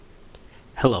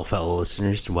Hello, fellow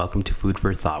listeners. Welcome to Food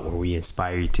for Thought, where we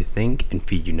inspire you to think and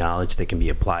feed you knowledge that can be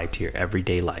applied to your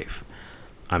everyday life.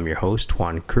 I'm your host,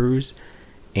 Juan Cruz,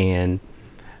 and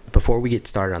before we get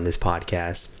started on this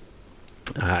podcast,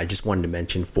 I just wanted to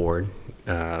mention Ford.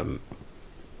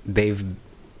 They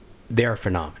are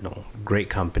phenomenal, great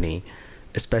company,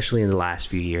 especially in the last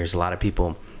few years. A lot of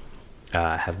people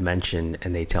have mentioned,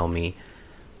 and they tell me,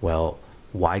 well,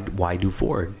 why do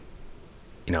Ford?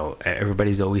 You know,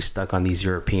 everybody's always stuck on these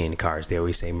European cars. They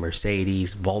always say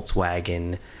Mercedes,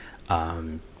 Volkswagen,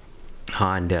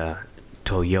 Honda,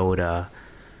 Toyota.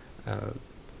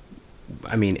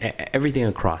 Everything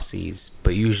across these,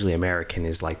 but usually American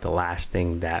is like the last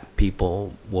thing that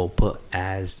people will put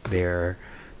as their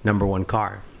number one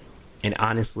car. And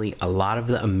honestly, a lot of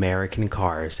the American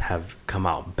cars have come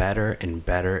out better and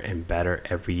better and better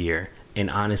every year.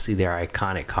 And honestly, they're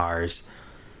iconic cars.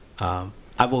 I've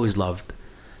always loved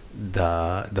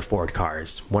the Ford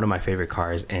cars. One of my favorite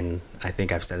cars, and I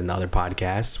think I've said in the other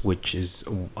podcasts, which is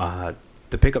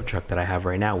the pickup truck that I have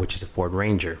right now, which is a Ford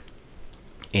Ranger.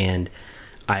 And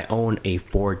I own a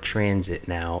Ford Transit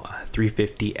now, a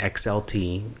 350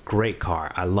 XLT. Great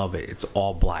car. I love it. It's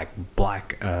all black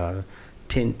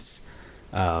tints.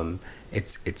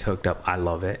 It's hooked up. I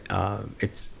love it.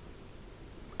 It's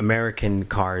American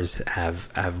cars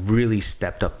have really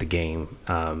stepped up the game.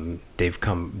 They've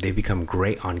become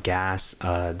great on gas.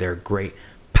 They're great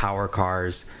power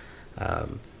cars.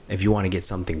 If you want to get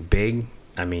something big,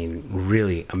 I mean,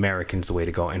 really, American's the way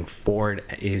to go. And Ford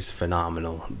is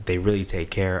phenomenal. They really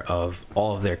take care of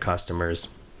all of their customers.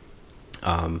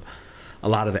 A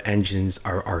lot of the engines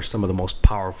are some of the most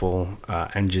powerful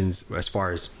engines as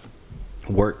far as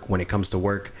work, when it comes to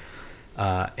work.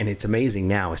 And it's amazing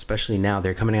now, especially now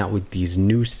they're coming out with these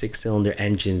new 6-cylinder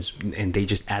engines, and they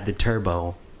just add the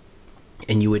turbo,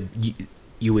 and you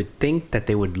would think that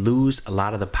they would lose a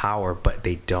lot of the power, but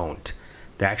they don't.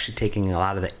 They're actually taking a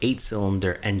lot of the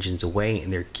 8-cylinder engines away,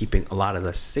 and they're keeping a lot of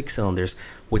the 6 cylinders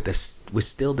with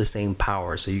still the same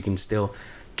power, so you can still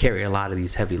carry a lot of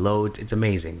these heavy loads. It's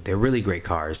amazing. They're really great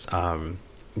cars.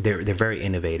 They're very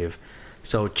innovative.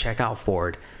 So check out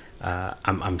Ford.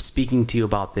 I'm speaking to you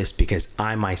about this because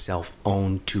I myself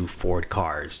own 2 Ford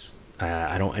cars.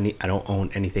 I don't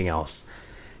own anything else,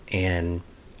 and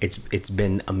it's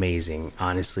been amazing.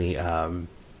 Honestly,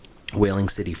 Whaling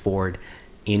City Ford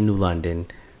in New London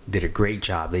did a great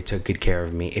job. They took good care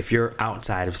of me. If you're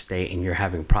outside of state and you're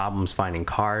having problems finding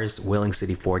cars, Whaling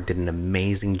City Ford did an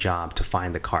amazing job to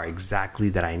find the car exactly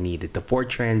that I needed. The Ford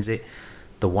Transit,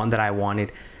 the one that I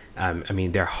wanted.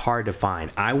 They're hard to find.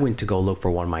 I went to go look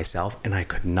for one myself, and I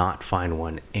could not find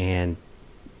one. And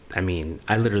I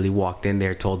literally walked in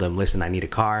there, told them, listen, I need a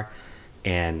car.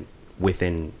 And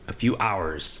within a few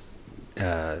hours,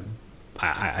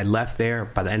 I left there.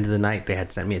 By the end of the night, they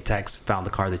had sent me a text, found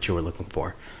the car that you were looking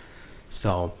for.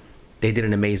 So they did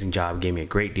an amazing job, gave me a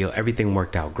great deal. Everything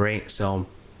worked out great. So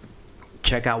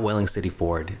check out Whaling City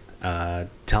Ford.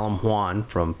 Tell them Juan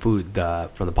from the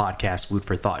podcast Food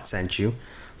for Thought sent you.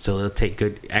 So they'll take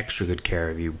extra good care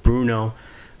of you. Bruno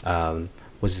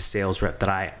was a sales rep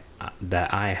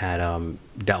that I had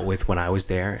dealt with when I was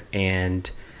there,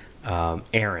 and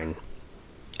Aaron.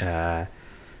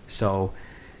 So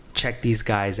check these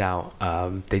guys out.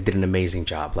 They did an amazing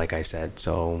job, like I said.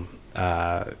 So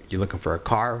you're looking for a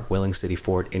car, Whaling City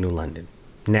Ford in New London.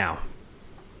 Now,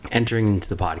 entering into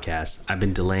the podcast, I've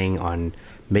been delaying on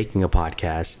making a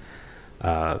podcast.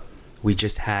 We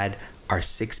just had our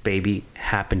 6th baby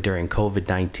happen during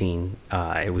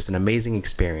COVID-19. It was an amazing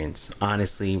experience.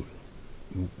 Honestly,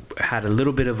 had a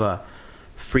little bit of a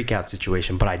freak out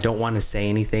situation, but I don't want to say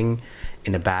anything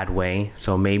in a bad way.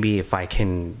 So maybe if I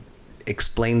can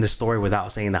explain the story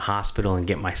without saying the hospital and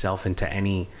get myself into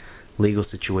any legal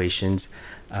situations.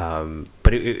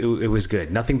 But it was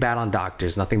good. Nothing bad on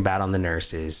doctors, nothing bad on the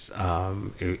nurses.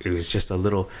 It was just a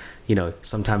little,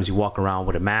 sometimes you walk around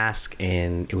with a mask,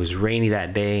 and it was rainy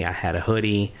that day. I had a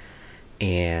hoodie,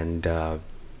 and,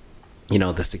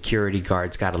 the security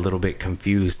guards got a little bit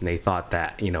confused, and they thought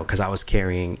that, because I was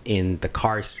carrying in the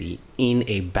car seat in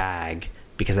a bag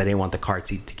because I didn't want the car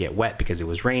seat to get wet because it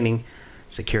was raining.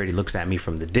 Security looks at me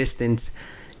from the distance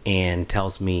and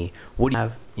tells me, what do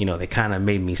you have? They kind of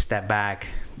made me step back,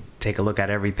 take a look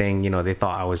at everything. They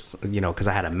thought I was, because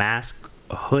I had a mask,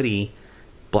 a hoodie,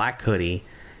 black hoodie,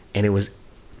 and it was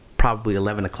probably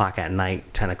 11 o'clock at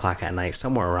night, 10 o'clock at night,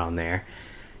 somewhere around there.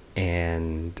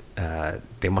 And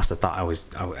they must have thought I was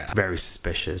very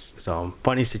suspicious. So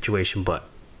funny situation, but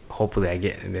hopefully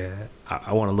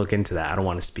I want to look into that. I don't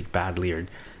want to speak badly or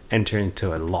enter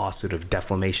into a lawsuit of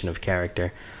defamation of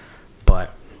character.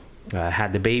 But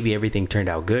Had the baby, everything turned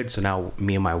out good. So now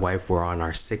me and my wife were on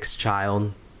our sixth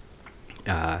child.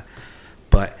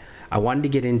 But I wanted to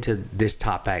get into this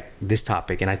topic,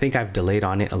 and I think I've delayed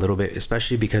on it a little bit,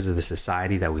 especially because of the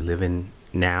society that we live in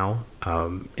now.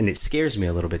 And it scares me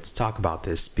a little bit to talk about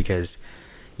this, because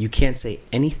you can't say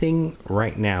anything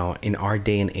right now in our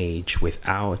day and age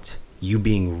without you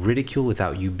being ridiculed,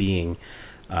 without you being,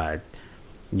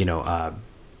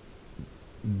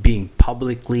 being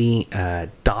publicly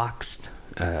doxxed,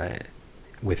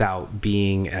 without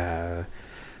being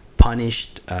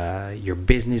punished, your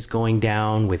business going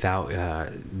down, without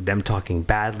them talking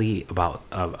badly about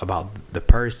the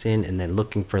person, and then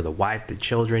looking for the wife, the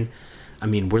children. I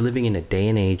mean, we're living in a day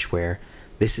and age where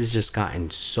this has just gotten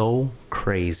so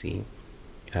crazy.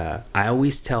 I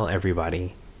always tell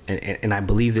everybody, and I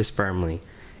believe this firmly,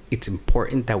 it's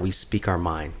important that we speak our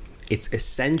mind. It's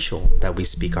essential that we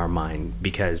speak our mind,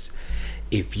 because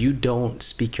if you don't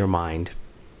speak your mind,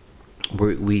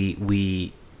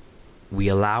 we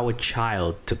allow a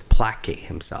child to placate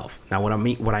himself. Now, what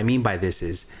I mean by this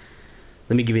is,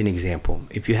 let me give you an example.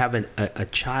 If you have a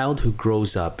child who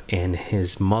grows up and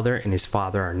his mother and his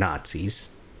father are Nazis,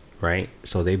 right?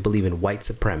 So they believe in white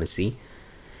supremacy.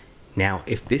 Now,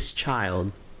 if this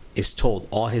child is told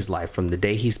all his life from the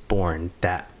day he's born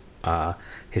that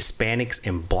Hispanics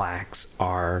and blacks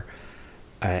are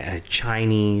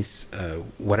Chinese,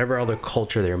 whatever other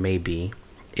culture there may be,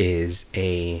 is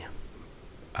a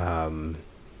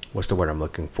what's the word I'm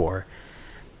looking for?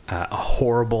 A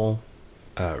horrible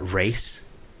race,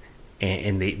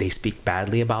 and they speak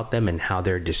badly about them and how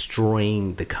they're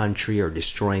destroying the country or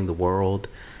destroying the world,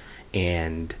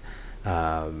 and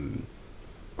I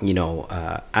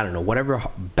don't know, whatever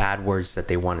bad words that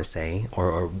they want to say,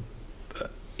 or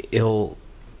ill,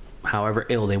 however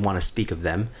ill they want to speak of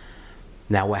them.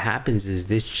 Now, what happens is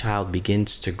this child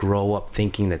begins to grow up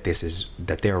thinking that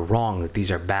they're wrong, that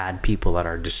these are bad people that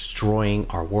are destroying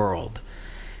our world.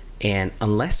 And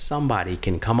unless somebody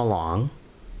can come along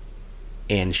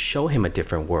and show him a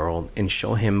different world, and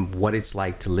show him what it's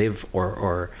like to live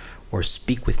or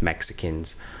speak with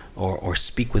Mexicans, or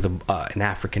speak with an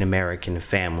African American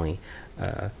family,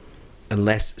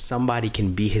 unless somebody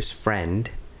can be his friend,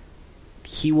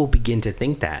 he will begin to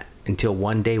think that, until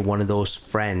one day one of those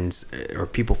friends or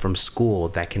people from school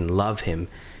that can love him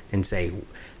and say,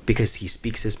 because he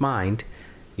speaks his mind,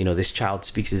 this child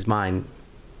speaks his mind,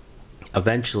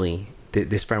 eventually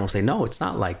this friend will say, no, it's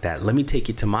not like that. Let me take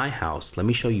you to my house. Let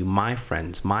me show you my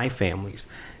friends, my families.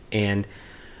 And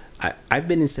I've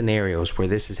been in scenarios where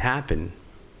this has happened.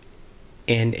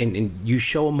 And you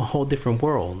show them a whole different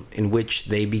world in which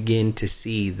they begin to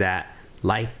see that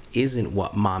life isn't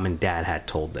what mom and dad had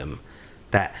told them,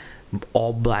 that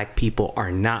all black people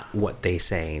are not what they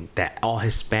say, that all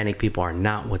Hispanic people are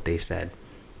not what they said.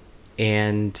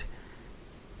 And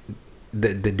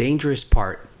the dangerous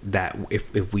part, that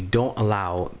if we don't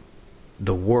allow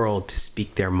the world to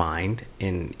speak their mind,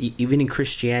 and even in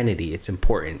Christianity, it's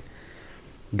important.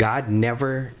 God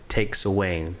never takes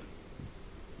away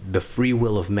the free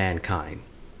will of mankind.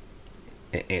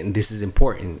 And this is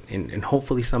important. And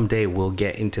hopefully someday we'll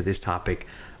get into this topic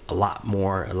a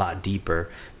lot deeper,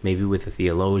 maybe with a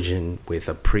theologian, with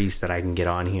a priest that I can get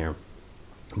on here.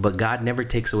 But God never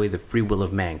takes away the free will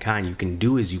of mankind. You can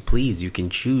do as you please. You can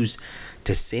choose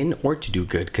to sin or to do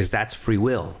good, because that's free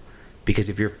will. Because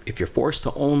if you're forced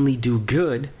to only do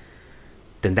good,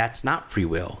 then that's not free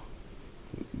will.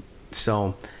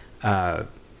 So,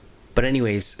 but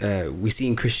anyways, we see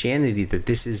in Christianity that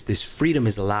this freedom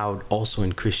is allowed also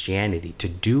in Christianity, to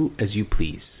do as you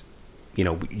please.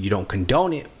 You don't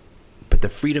condone it, but the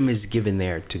freedom is given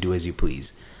there to do as you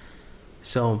please.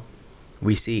 So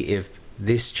we see, if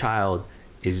this child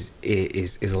is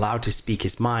allowed to speak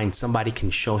his mind, somebody can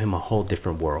show him a whole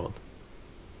different world.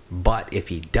 But if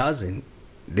he doesn't,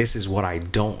 this is what I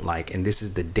don't like, and this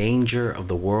is the danger of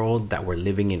the world that we're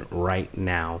living in right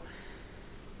now.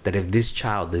 That if this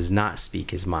child does not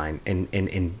speak his mind,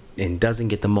 and doesn't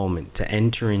get the moment to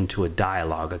enter into a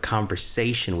dialogue, a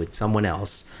conversation with someone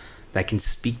else that can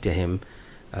speak to him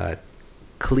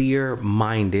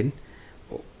clear-minded,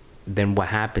 then what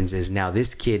happens is, now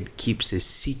this kid keeps his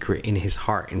secret in his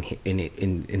heart,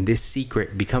 and this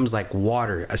secret becomes like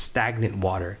water, a stagnant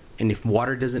water. And if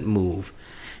water doesn't move,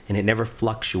 and it never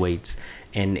fluctuates,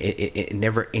 and it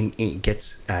never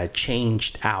gets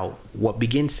changed out, what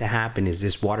begins to happen is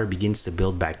this water begins to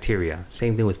build bacteria.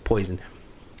 Same thing with poison.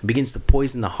 It begins to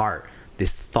poison the heart,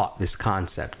 this thought, this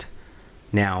concept.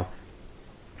 Now,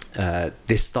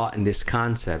 this thought and this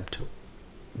concept,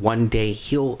 one day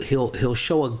he'll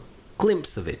show a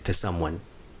glimpse of it to someone,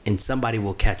 and somebody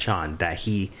will catch on that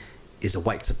he is a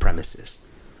white supremacist.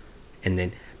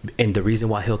 And the reason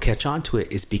why he'll catch on to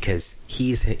it is because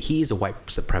he's a white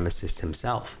supremacist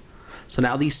himself. So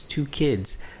now these two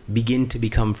kids begin to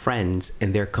become friends,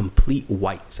 and they're complete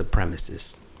white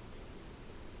supremacists.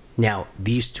 Now,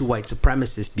 these two white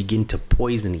supremacists begin to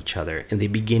poison each other, and they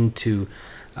begin to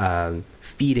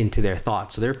feed into their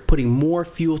thoughts. So they're putting more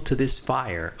fuel to this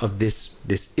fire of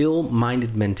this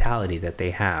ill-minded mentality that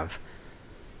they have.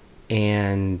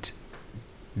 And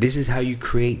this is how you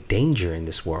create danger in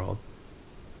this world.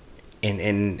 And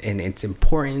it's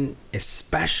important,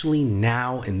 especially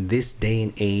now in this day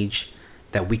and age,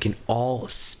 that we can all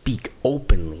speak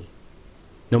openly.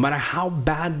 No matter how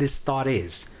bad this thought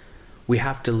is, we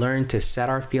have to learn to set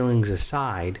our feelings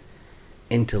aside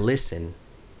and to listen.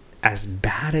 As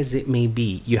bad as it may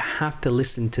be, you have to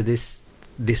listen to this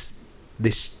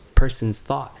person's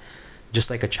thought. Just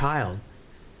like a child.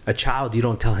 A child, you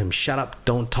don't tell him, shut up,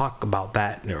 don't talk about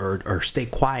that, or stay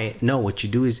quiet. No, what you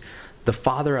do is the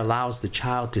father allows the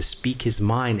child to speak his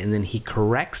mind, and then he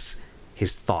corrects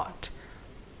his thought,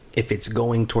 if it's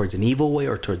going towards an evil way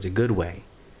or towards a good way.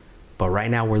 But right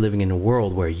now we're living in a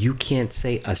world where you can't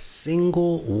say a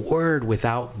single word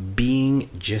without being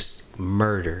just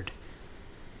murdered.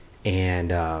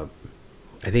 And I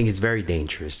think it's very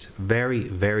dangerous. Very,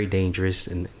 very dangerous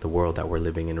in the world that we're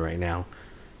living in right now.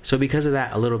 So because of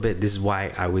that, a little bit, this is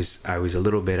why I was a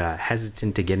little bit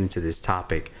hesitant to get into this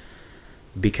topic,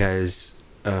 because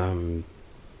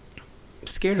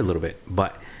scared a little bit.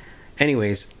 But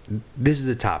anyways, this is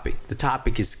the topic. The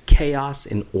topic is chaos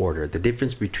and order, the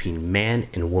difference between man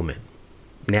and woman.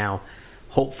 Now,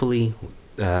 hopefully,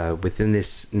 within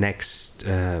this next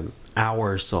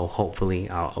hour or so, hopefully,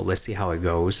 let's see how it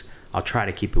goes. I'll try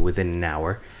to keep it within an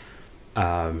hour.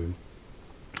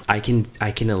 I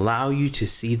can allow you to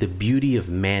see the beauty of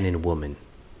man and woman,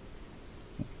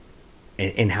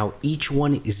 and how each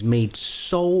one is made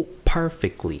so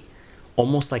perfectly,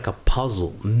 almost like a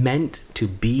puzzle meant to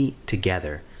be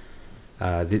together.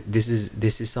 This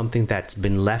is something that's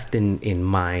been left in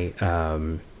my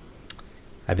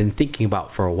I've been thinking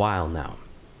about for a while now.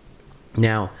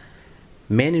 Now,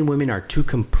 men and women are two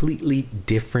completely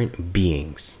different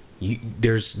beings.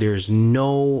 There's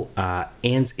no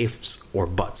ands, ifs, or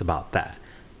buts about that.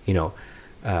 You know,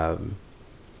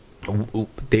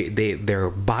 their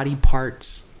body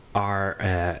parts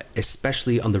are,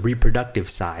 especially on the reproductive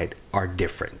side, are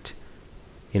different.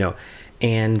 You know,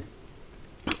 and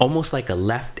almost like a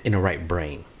left and a right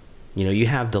brain. You know, you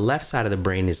have the left side of the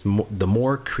brain is the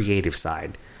more creative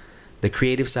side. The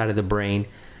creative side of the brain,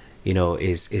 you know,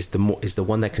 is the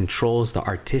one that controls the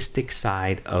artistic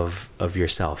side of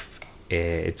yourself.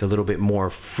 It's a little bit more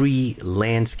free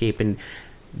landscape, and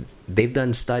they've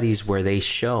done studies where they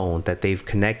show that they've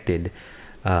connected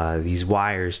these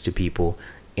wires to people,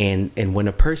 and when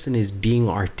a person is being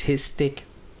artistic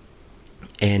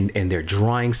and they're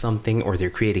drawing something or they're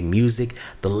creating music,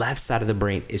 the left side of the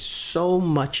brain is so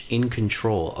much in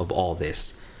control of all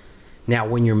this. Now,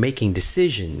 when you're making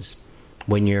decisions,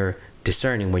 when you're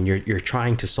discerning, when you're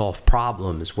trying to solve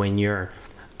problems, when you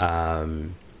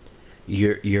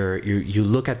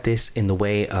look at this in the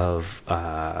way of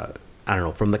I don't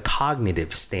know, from the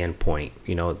cognitive standpoint.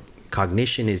 You know,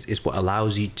 cognition is what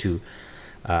allows you to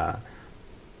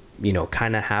you know,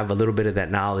 kind of have a little bit of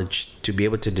that knowledge to be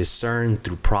able to discern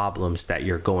through problems that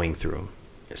you're going through.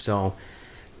 So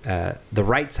the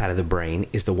right side of the brain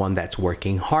is the one that's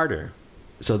working harder.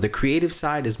 So the creative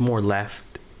side is more left,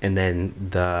 and then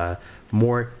the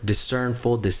more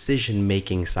discernful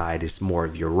decision-making side is more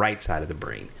of your right side of the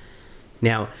brain.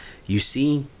 Now, you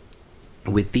see,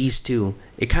 with these two,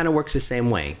 it kind of works the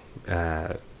same way.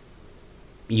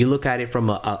 You look at it from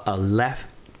a left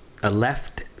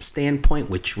standpoint,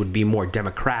 which would be more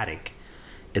democratic,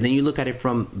 and then you look at it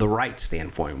from the right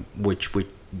standpoint, which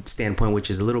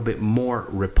is a little bit more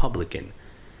Republican.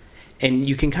 And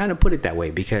you can kind of put it that way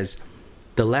because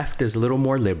the left is a little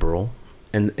more liberal,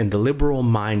 and the liberal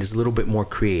mind is a little bit more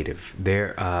creative.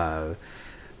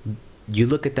 You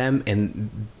look at them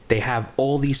and they have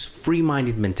all these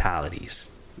free-minded mentalities,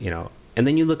 you know. And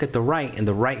then you look at the right, and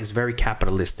the right is very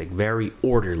capitalistic, very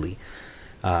orderly.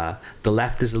 The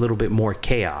left is a little bit more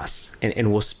chaos,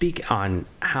 and we'll speak on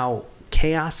how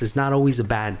chaos is not always a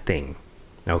bad thing.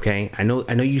 Okay, I know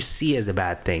you see it as a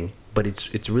bad thing, but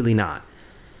it's really not.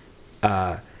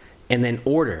 And then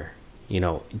order. You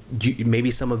know,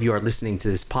 maybe some of you are listening to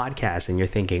this podcast and you're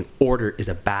thinking order is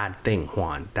a bad thing,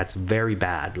 Juan. That's very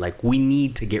bad. Like, we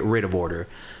need to get rid of order.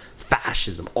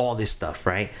 Fascism, all this stuff,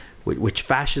 right? Which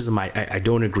fascism I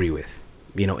don't agree with.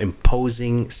 You know,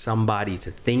 imposing somebody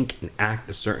to think and act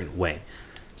a certain way.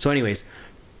 So anyways,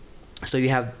 so you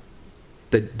have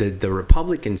the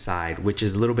Republican side, which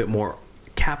is a little bit more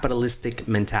capitalistic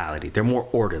mentality. They're more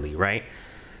orderly, right?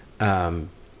 And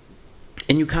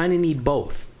you kind of need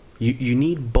both. You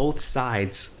need both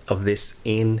sides of this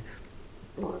in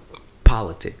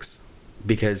politics,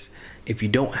 because if you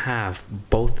don't have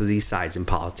both of these sides in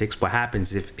politics, what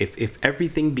happens if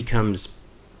everything becomes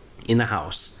in the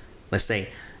House, let's say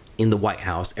in the White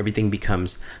House, everything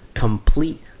becomes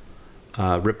complete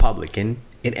Republican,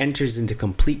 it enters into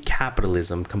complete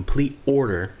capitalism, complete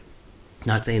order.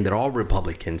 Not saying that all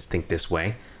Republicans think this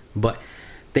way, but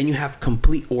then you have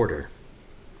complete order.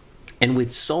 And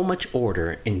with so much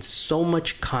order and so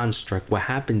much construct, what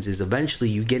happens is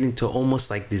eventually you get into almost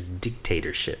like this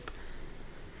dictatorship.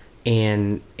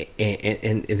 And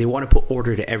they want to put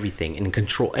order to everything and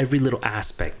control every little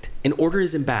aspect. And order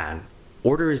isn't bad.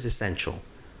 Order is essential.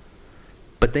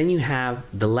 But then you have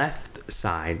the left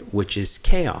side, which is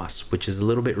chaos, which is a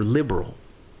little bit liberal,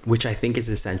 which I think is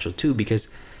essential too, because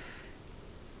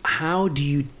how do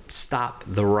you stop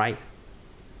the right,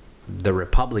 the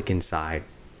Republican side,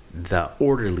 the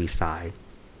orderly side?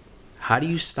 How do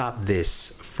you stop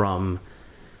this from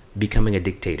becoming a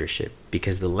dictatorship?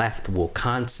 Because the left will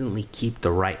constantly keep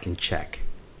the right in check.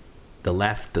 The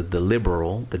left, the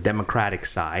liberal, the democratic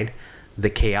side, the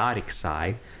chaotic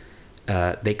side,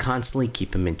 they constantly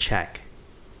keep them in check.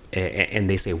 And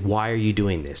they say, why are you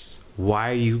doing this? Why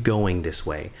are you going this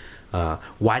way?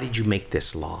 Why did you make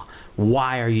this law?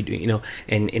 Why are you doing,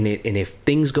 and if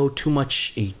things go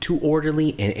too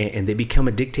orderly and they become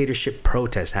a dictatorship,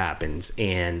 protest happens,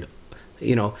 and,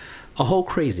 a whole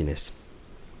craziness.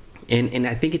 And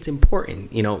I think it's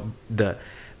important,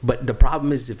 but the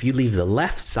problem is if you leave the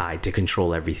left side to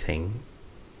control everything,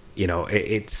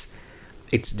 it's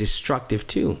destructive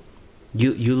too.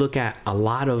 You look at a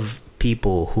lot of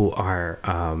people who are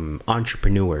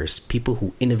entrepreneurs, people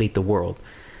who innovate the world.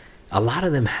 A lot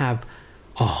of them have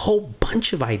a whole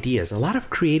bunch of ideas. A lot of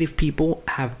creative people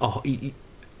have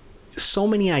so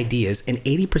many ideas, and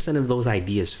 80% of those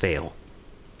ideas fail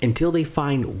until they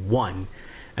find one.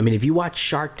 I mean, if you watch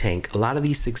Shark Tank, a lot of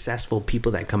these successful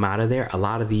people that come out of there, a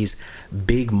lot of these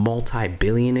big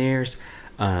multi-billionaires,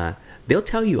 they'll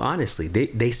tell you honestly,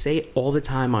 they say all the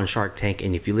time on Shark Tank,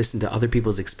 and if you listen to other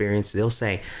people's experience, they'll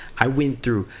say, I went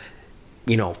through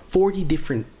 40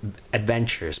 different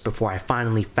adventures before I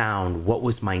finally found what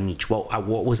was my niche. What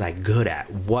was I good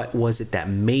at? What was it that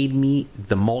made me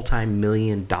the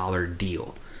multi-million-dollar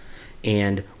deal?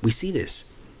 And we see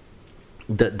this.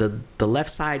 The left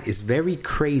side is very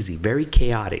crazy, very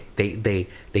chaotic. They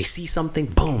see something,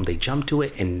 boom, they jump to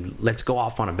it, and let's go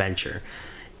off on a venture.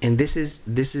 And this is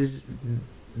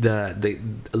a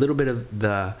little bit of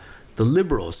the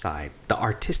liberal side, the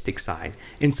artistic side.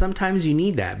 And sometimes you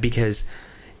need that, because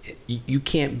you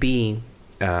can't be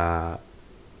an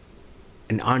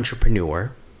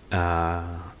entrepreneur,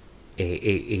 a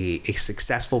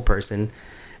successful person,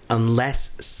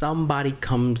 unless somebody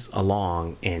comes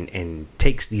along and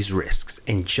takes these risks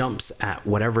and jumps at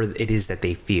whatever it is that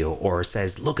they feel, or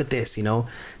says, look at this,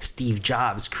 Steve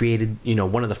Jobs created,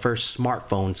 one of the first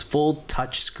smartphones, full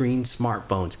touch screen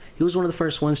smartphones. He was one of the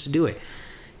first ones to do it.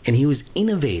 And he was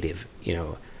innovative,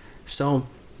 So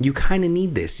you kind of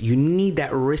need this. You need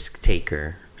that risk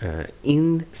taker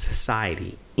in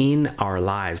society, in our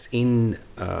lives, in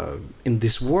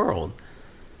this world.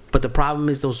 But the problem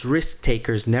is those risk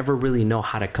takers never really know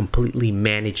how to completely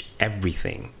manage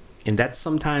everything. And that's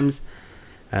sometimes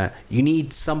you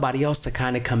need somebody else to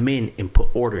kind of come in and put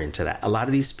order into that. A lot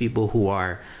of these people who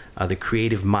are the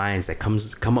creative minds that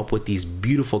come up with these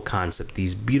beautiful concepts,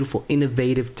 these beautiful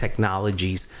innovative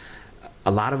technologies,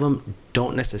 a lot of them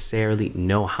don't necessarily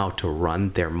know how to run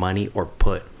their money or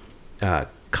put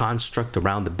construct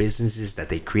around the businesses that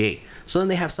they create. So then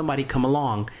they have somebody come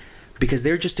along, because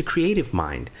they're just a creative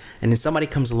mind, and then somebody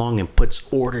comes along and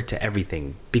puts order to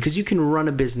everything. Because you can run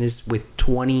a business with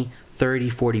 20, 30,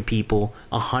 40 people,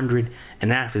 100,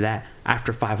 and after that,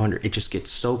 after 500, it just gets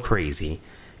so crazy.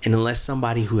 And unless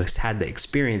somebody who has had the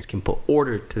experience can put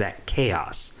order to that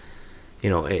chaos,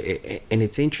 and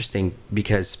it's interesting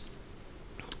because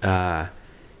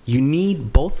you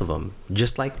need both of them,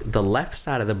 just like the left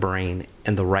side of the brain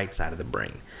and the right side of the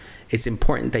brain. It's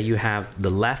important that you have the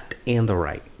left and the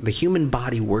right. The human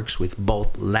body works with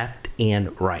both left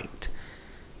and right.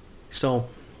 So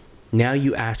now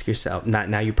you ask yourself,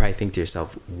 now you probably think to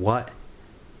yourself, what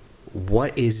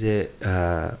is it?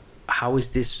 How is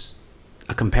this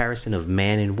a comparison of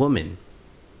man and woman?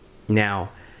 Now,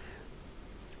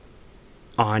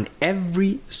 on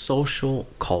every social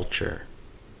culture,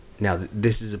 now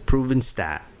this is a proven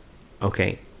stat,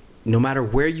 okay? No matter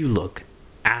where you look,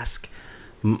 ask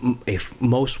if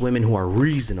most women who are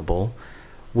reasonable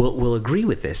will agree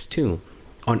with this too.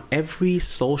 On every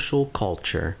social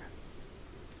culture,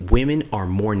 women are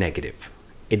more negative.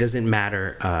 It doesn't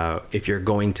matter if you're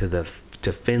going to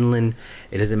Finland.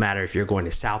 It doesn't matter if you're going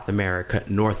to South America,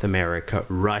 North America,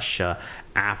 Russia,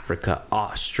 Africa,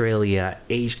 Australia,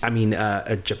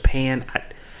 Asia. Japan,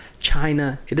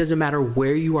 China. It doesn't matter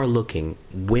where you are looking.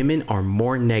 Women are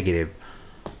more negative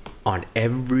on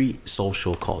every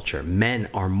social culture. Men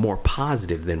are more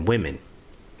positive than women.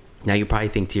 Now you probably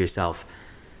think to yourself,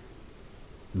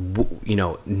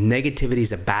 negativity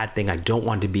is a bad thing. I don't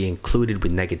want to be included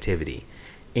with negativity.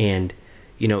 And,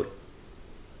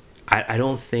 I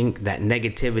don't think that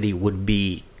negativity would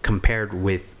be compared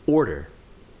with order.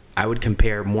 I would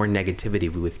compare more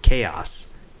negativity with chaos.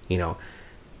 You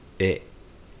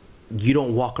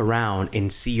don't walk around and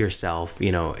see yourself,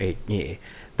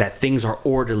 that things are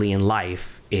orderly in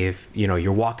life if,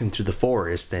 you're walking through the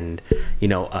forest and,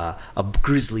 a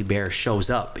grizzly bear shows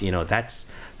up.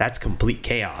 That's complete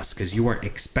chaos because you weren't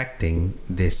expecting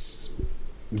this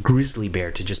grizzly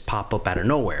bear to just pop up out of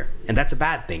nowhere, and that's a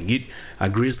bad thing. A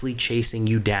grizzly chasing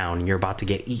you down and you're about to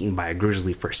get eaten by a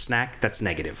grizzly for a snack, that's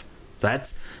negative. So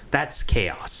that's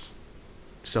chaos.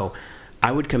 So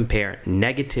I would compare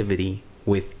negativity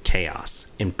with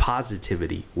chaos and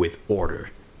positivity with order.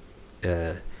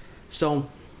 So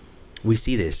we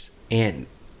see this, and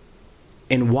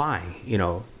why,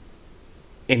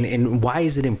 and why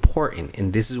is it important?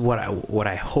 And this is what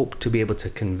I hope to be able to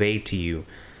convey to you.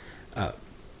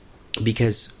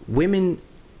 Because women,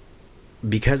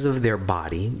 because of their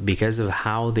body, because of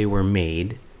how they were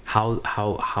made,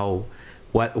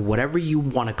 whatever you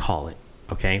want to call it,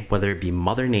 okay, whether it be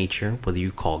Mother Nature, whether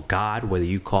you call God, whether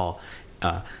you call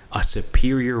a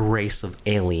superior race of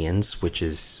aliens, which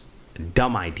is a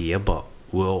dumb idea, but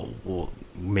we'll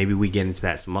maybe we get into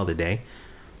that some other day.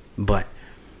 But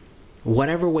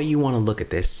whatever way you want to look at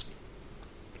this,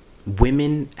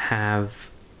 women have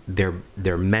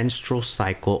their menstrual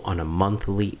cycle on a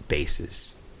monthly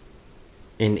basis.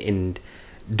 And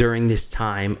during this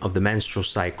time of the menstrual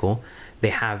cycle,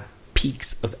 they have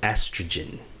peaks of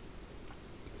estrogen.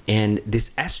 And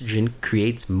this estrogen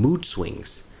creates mood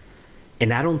swings.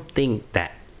 And I don't think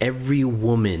that every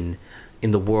woman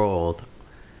in the world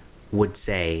would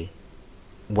say,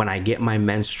 when I get my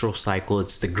menstrual cycle,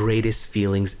 it's the greatest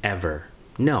feelings ever.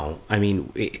 No, I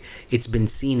mean, it's been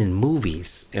seen in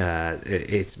movies.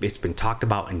 It's been talked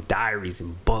about in diaries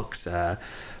and books,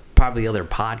 probably other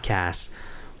podcasts,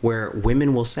 where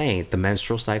women will say the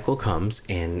menstrual cycle comes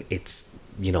and it's,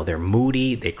 they're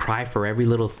moody. They cry for every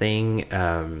little thing.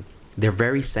 They're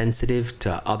very sensitive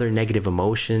to other negative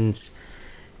emotions.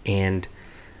 And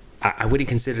I wouldn't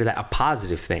consider that a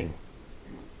positive thing.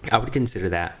 I would consider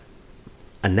that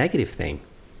a negative thing.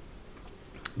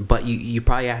 But you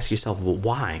probably ask yourself, well,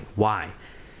 why? Why?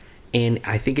 And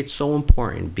I think it's so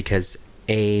important because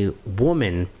a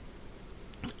woman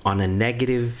on a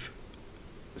negative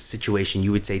situation,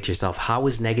 you would say to yourself, how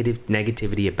is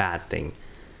negativity a bad thing?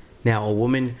 Now, a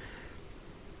woman,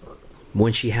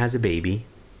 when she has a baby,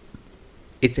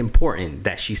 it's important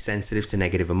that she's sensitive to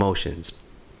negative emotions,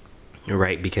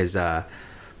 right? Because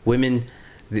women,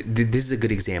 this is a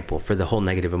good example for the whole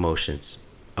negative emotions.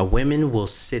 A woman will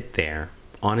sit there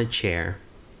on a chair,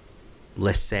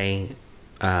 let's say,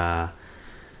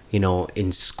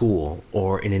 in school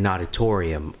or in an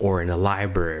auditorium or in a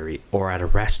library or at a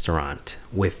restaurant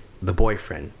with the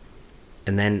boyfriend.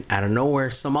 And then out of nowhere,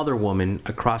 some other woman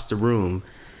across the room,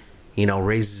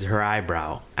 raises her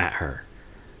eyebrow at her.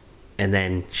 And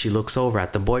then she looks over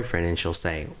at the boyfriend and she'll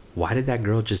say, why did that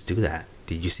girl just do that?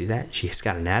 Did you see that? She's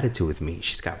got an attitude with me.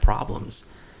 She's got problems.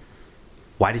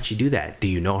 Why did she do that? Do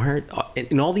you know her?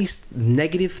 And all these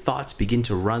negative thoughts begin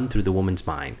to run through the woman's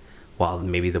mind, while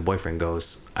maybe the boyfriend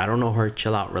goes, I don't know her,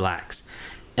 chill out, relax.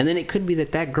 And then it could be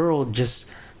that girl just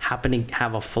happened to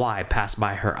have a fly pass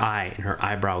by her eye and her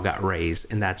eyebrow got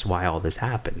raised, and that's why all this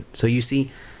happened. So you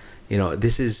see,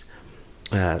 this is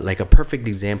like a perfect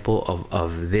example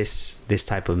of this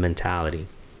type of mentality.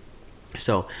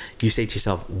 So you say to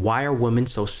yourself, why are women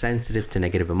so sensitive to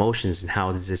negative emotions, and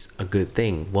how is this a good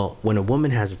thing? Well, when a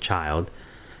woman has a child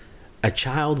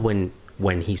when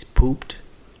he's pooped,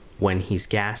 when he's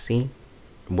gassy,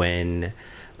 when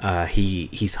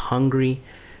he's hungry,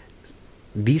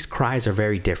 these cries are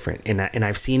very different. And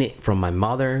I've seen it from my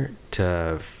mother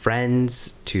to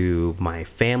friends to my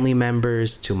family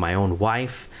members to my own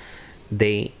wife.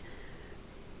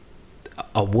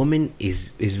 A woman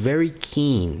is very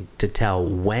keen to tell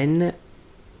when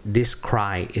this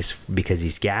cry is because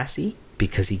he's gassy,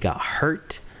 because he got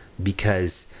hurt,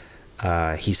 because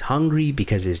he's hungry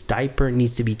because his diaper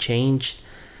needs to be changed.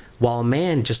 While a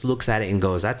man just looks at it and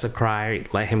goes, that's a cry,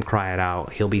 let him cry it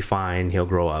out, he'll be fine, he'll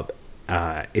grow up,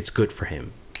 it's good for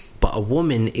him. But a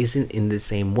woman isn't in the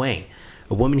same way.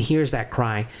 A woman hears that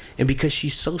cry, and because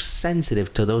she's so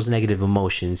sensitive to those negative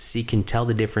emotions, she can tell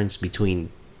the difference between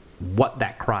what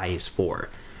that cry is for.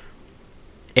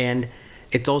 And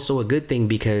it's also a good thing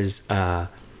because a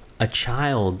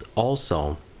child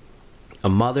also, a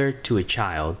mother to a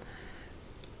child,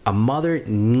 a mother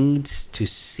needs to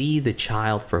see the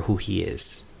child for who he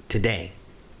is today.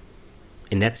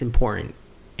 And that's important.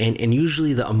 And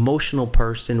usually the emotional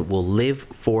person will live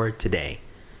for today,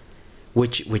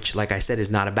 which like I said,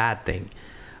 is not a bad thing.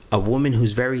 A woman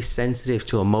who's very sensitive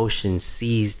to emotions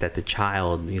sees that the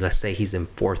child, let's say he's in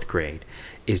 4th grade,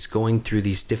 is going through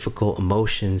these difficult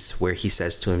emotions where he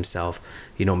says to himself,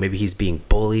 maybe he's being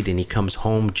bullied and he comes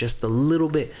home just a little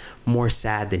bit more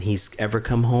sad than he's ever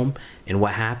come home. And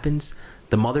what happens?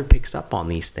 The mother picks up on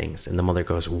these things, and the mother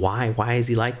goes, why is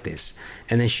he like this?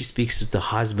 And then she speaks with the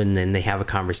husband, and they have a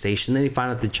conversation. Then they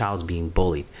find out the child's being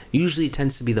bullied. Usually it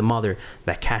tends to be the mother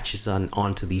that catches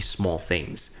onto these small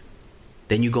things.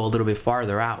 Then you go a little bit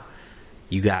farther out.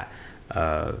 You got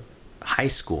high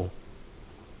school.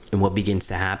 And what begins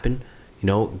to happen?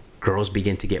 Girls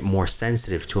begin to get more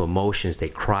sensitive to emotions. They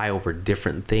cry over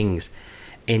different things.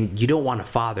 And you don't want a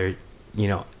father,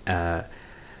 kind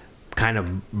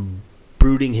of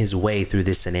brooding his way through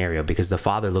this scenario, because the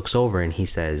father looks over and he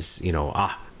says,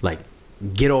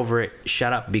 get over it,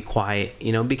 shut up, be quiet,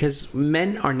 because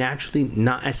men are naturally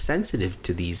not as sensitive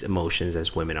to these emotions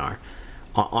as women are.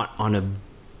 On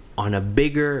a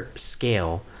bigger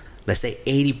scale, let's say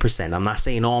 80%. I'm not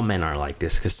saying all men are like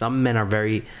this, because some men are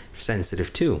very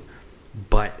sensitive too.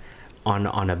 But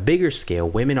on a bigger scale,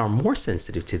 women are more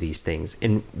sensitive to these things.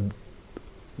 And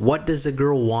what does a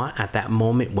girl want at that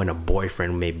moment when a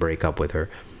boyfriend may break up with her,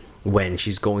 when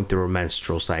she's going through a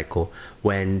menstrual cycle,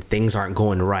 when things aren't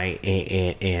going right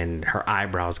and her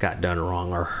eyebrows got done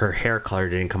wrong, or her hair color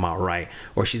didn't come out right,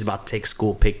 or she's about to take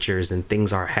school pictures and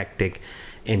things are hectic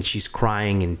and she's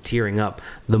crying and tearing up?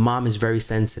 The mom is very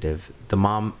sensitive. The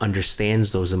mom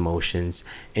understands those emotions,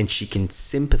 and she can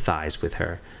sympathize with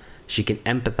her. She can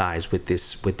empathize with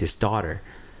this daughter.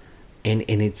 And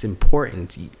it's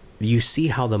important. You see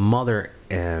how the mother,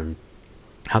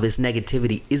 how this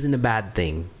negativity isn't a bad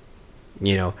thing.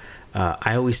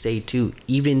 I always say too,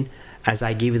 even as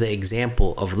I gave you the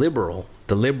example of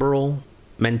the liberal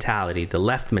mentality, the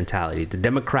left mentality, the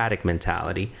democratic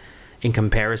mentality, in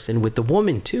comparison with the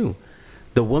woman too.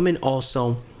 The woman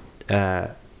also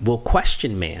will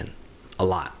question man a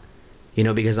lot,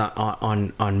 because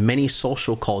on many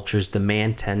social cultures, the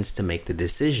man tends to make the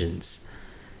decisions.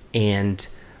 And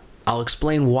I'll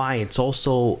explain why. It's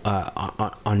also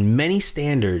on many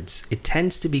standards, it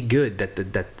tends to be good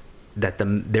that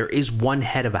there is one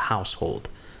head of a household.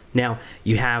 Now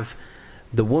you have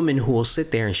the woman who will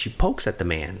sit there and she pokes at the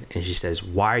man and she says,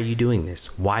 why are you doing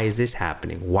this? Why is this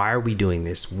happening? Why are we doing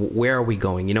this? Where are we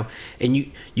going? And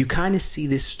you kind of see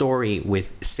this story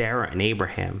with Sarah and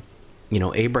Abraham.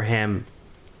 Abraham,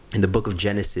 in the book of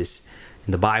Genesis,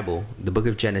 in the Bible, the book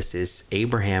of Genesis,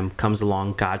 Abraham comes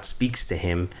along, God speaks to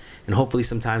him, and hopefully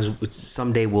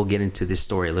someday we'll get into this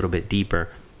story a little bit deeper.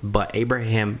 But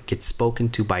Abraham gets spoken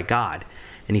to by God,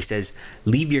 and he says,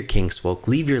 leave your kinsfolk,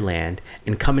 leave your land,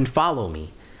 and come and follow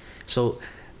me. So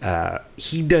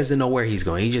he doesn't know where he's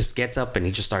going. He just gets up and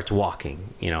he just starts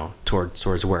walking,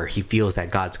 towards where he feels that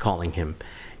God's calling him.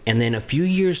 And then a few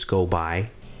years go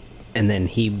by, and then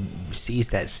he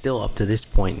sees that still up to this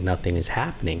point, nothing is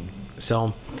happening.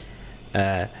 So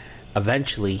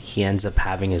eventually he ends up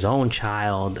having his own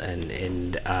child,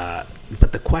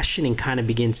 but the questioning kind of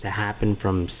begins to happen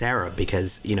from Sarah,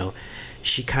 because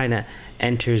she kind of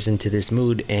enters into this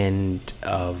mood and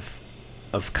of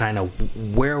kind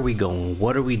of, where are we going,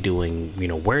 what are we doing,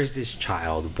 where's this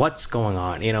child, what's going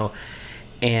on,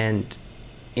 and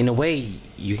in a way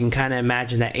you can kind of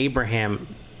imagine that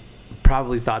Abraham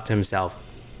probably thought to himself,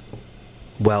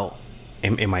 well,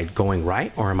 am I going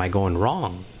right or am I going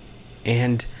wrong?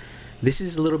 And this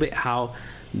is a little bit how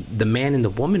the man and the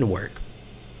woman work.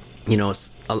 A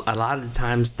lot of the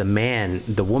times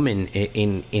the woman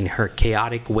in her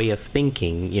chaotic way of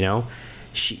thinking,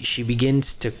 she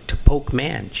begins to poke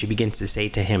man. She begins to say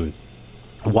to him,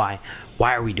 why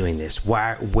are we doing this?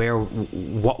 Why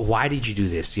did you do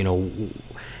this?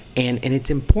 And it's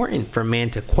important for man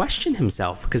to question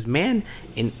himself, because man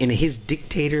in his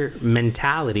dictator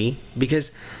mentality,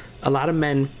 because a lot of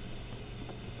men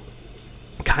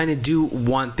kind of do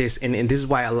want this, and this is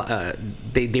why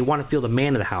they want to feel the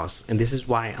man of the house, and this is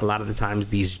why a lot of the times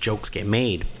these jokes get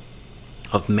made.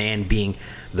 of man being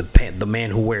the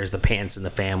man who wears the pants in the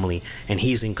family, and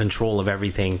he's in control of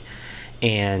everything.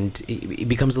 And it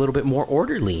becomes a little bit more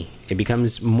orderly. It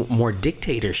becomes more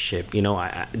dictatorship.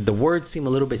 The words seem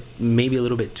maybe a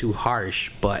little bit too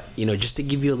harsh, but just to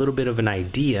give you a little bit of an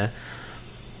idea.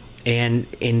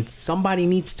 And somebody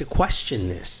needs to question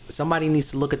this. Somebody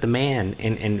needs to look at the man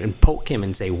and poke him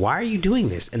and say, why are you doing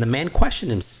this? And the man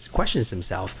questions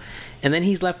himself. And then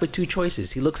he's left with two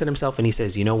choices. He looks at himself and he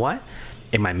says, you know what?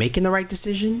 Am I making the right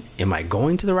decision? Am I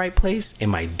going to the right place?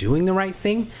 Am I doing the right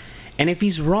thing? And if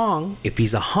he's wrong, if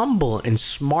he's a humble and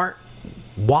smart,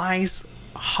 wise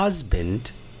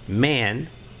husband, man,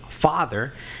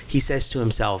 father, he says to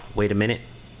himself, wait a minute,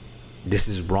 this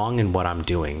is wrong in what I'm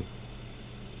doing.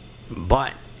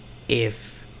 But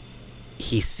if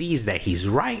he sees that he's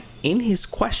right in his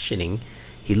questioning,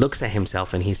 he looks at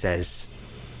himself and he says,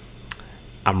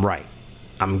 I'm right.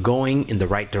 I'm going in the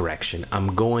right direction.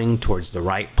 I'm going towards the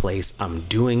right place. I'm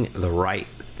doing the right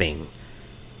thing.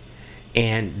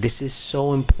 And this is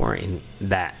so important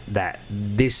that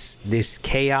this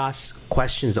chaos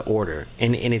questions the order.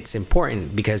 And it's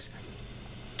important because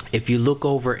if you look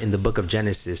over in the book of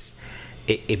Genesis,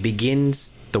 it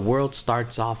begins, the world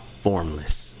starts off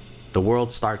formless. The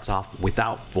world starts off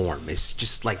without form. It's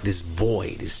just like this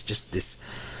void. It's just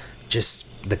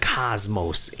the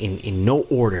cosmos in no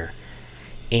order.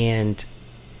 And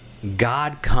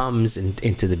God comes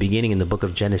into the beginning in the book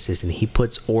of Genesis, and he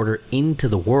puts order into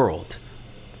the world.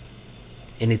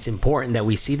 And it's important that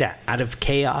we see that out of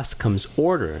chaos comes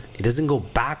order. It doesn't go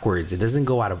backwards. It doesn't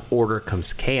go out of order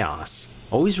comes chaos.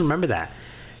 Always remember that.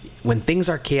 When things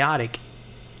are chaotic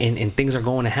and things are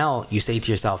going to hell, you say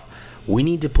to yourself, we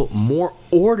need to put more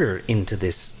order into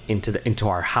this, into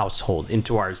our household,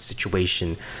 into our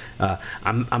situation.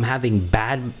 I'm having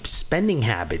bad spending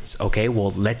habits. Okay,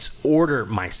 well, let's order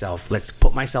myself. Let's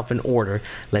put myself in order.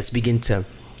 Let's begin to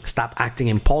stop acting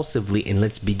impulsively, and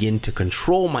let's begin to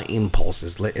control my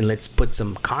impulses. Let's put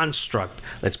some construct.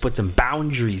 Let's put some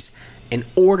boundaries. And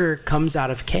order comes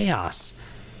out of chaos.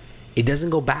 It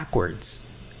doesn't go backwards.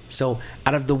 So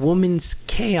out of the woman's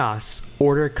chaos,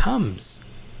 order comes.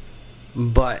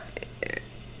 But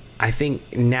I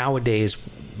think nowadays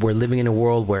we're living in a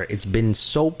world where it's been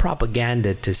so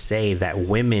propaganda to say that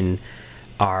women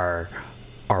are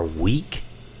weak,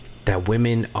 that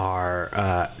women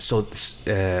are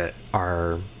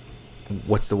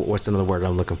what's another word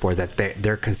I'm looking for, that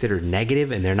they're considered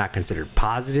negative and they're not considered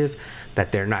positive,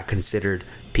 that they're not considered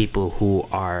people who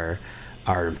are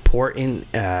important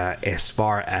as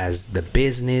far as the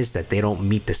business, that they don't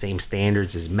meet the same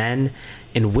standards as men.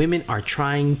 And women are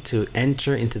trying to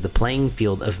enter into the playing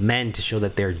field of men to show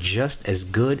that they're just as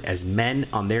good as men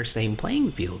on their same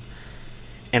playing field.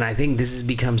 And I think this has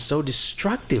become so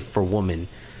destructive for women,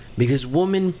 because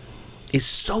woman is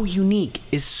so unique,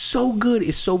 is so good,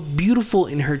 is so beautiful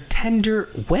in her tender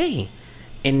way.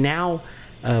 And now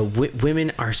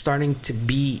women are starting to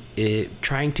be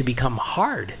trying to become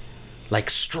hard, like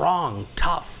strong,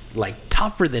 tough, like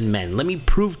tougher than men. Let me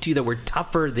prove to you that we're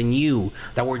tougher than you,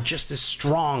 that we're just as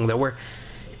strong,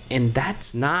 and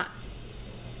that's not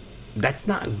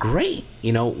great.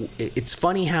 It's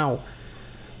funny how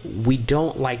we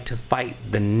don't like to fight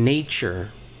the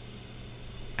nature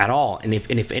at all. And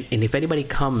if anybody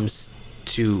comes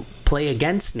to play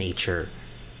against nature,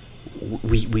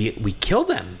 we kill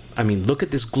them. I mean, look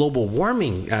at this global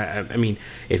warming. I mean,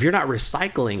 if you're not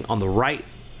recycling on the right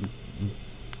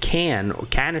can or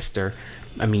canister,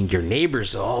 I mean, your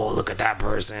neighbors, oh, look at that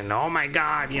person, oh my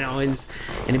God,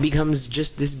 and it becomes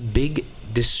just this big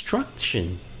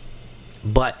destruction.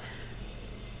 But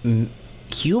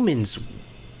humans,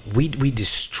 we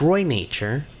destroy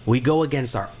nature. We go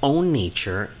against our own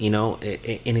nature, and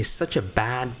it's such a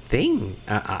bad thing.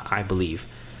 I believe.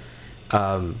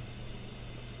 I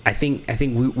think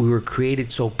we were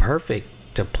created so perfect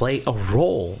to play a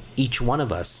role, each one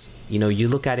of us. You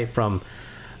look at it from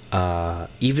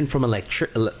even from an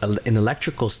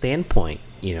electrical standpoint.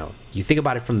 You think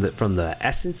about it from the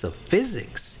essence of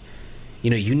physics.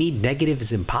 You need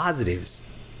negatives and positives.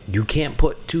 You can't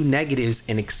put two negatives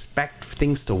and expect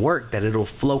things to work, that it'll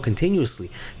flow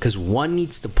continuously, because one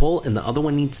needs to pull and the other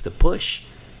one needs to push.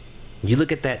 You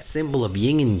look at that symbol of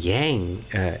yin and yang.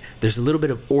 There's a little bit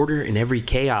of order in every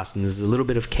chaos, and there's a little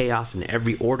bit of chaos in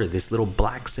every order. This little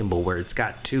black symbol where it's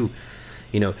got two.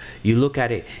 You look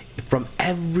at it from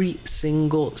every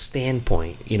single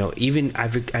standpoint. Even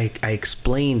I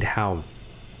explained how,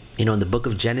 in the book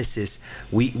of Genesis,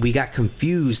 we got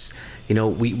confused.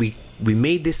 We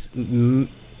made this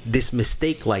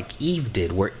mistake like Eve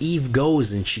did, where Eve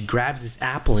goes and she grabs this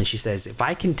apple and she says, if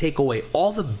I can take away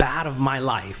all the bad of my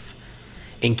life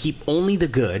and keep only the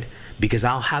good, because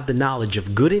I'll have the knowledge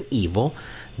of good and evil,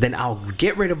 then I'll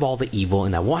get rid of all the evil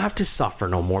and I won't have to suffer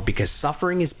no more, because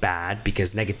suffering is bad,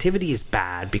 because negativity is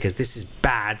bad, because this is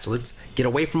bad. So let's get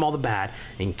away from all the bad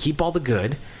and keep all the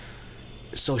good.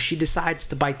 So she decides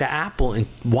to bite the apple and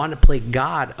want to play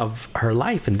God of her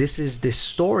life. And this is this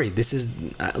story. This is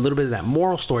a little bit of that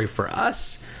moral story for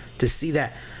us to see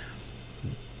that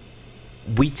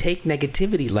we take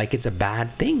negativity like it's a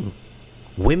bad thing.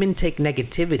 Women take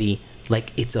negativity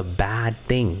like it's a bad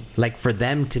thing. Like for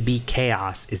them to be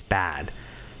chaos is bad.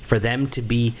 For them to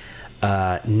be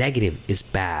negative is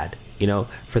bad. You know,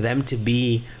 for them to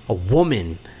be a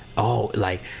woman,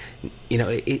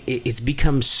 it's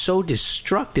become so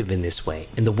destructive in this way.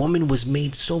 And the woman was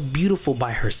made so beautiful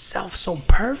by herself, so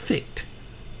perfect.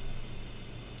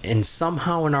 And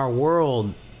somehow in our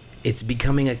world, it's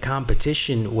becoming a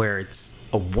competition where it's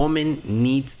a woman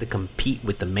needs to compete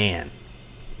with the man.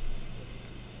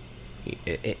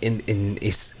 And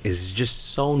it's just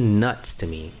so nuts to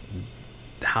me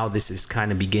how this is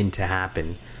kind of begin to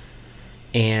happen.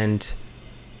 And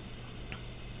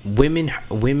women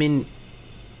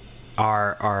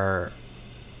are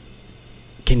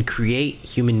can create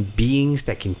human beings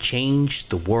that can change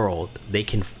the world. They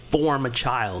can form a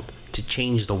child to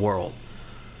change the world.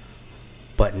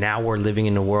 But now we're living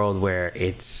in a world where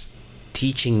it's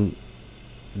teaching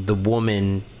the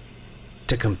woman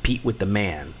to compete with the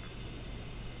man,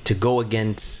 to go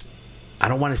against, I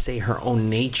don't want to say her own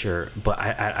nature, but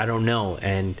I don't know.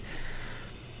 And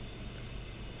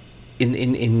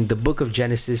in the book of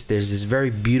Genesis, there's this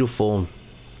very beautiful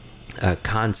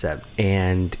concept,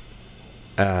 and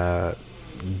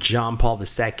John Paul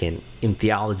II in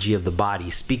Theology of the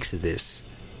Body speaks of this.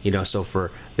 You know, so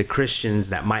for the Christians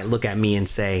that might look at me and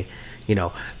say, you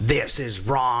know, this is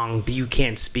wrong, you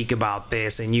can't speak about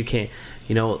this, and you can't,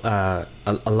 you know,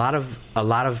 a lot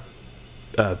of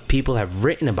people have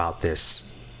written about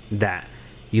this, that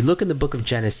you look in the book of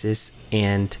Genesis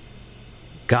and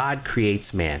God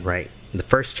creates man, right? In the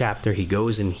first chapter, he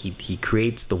goes and he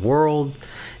creates the world,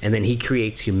 and then he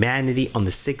creates humanity on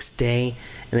the sixth day,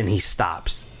 and then he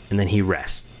stops, and then he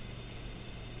rests.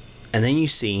 And then you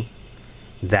see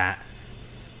that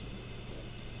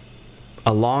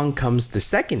along comes the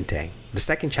second day, the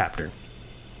second chapter.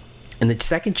 And the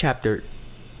second chapter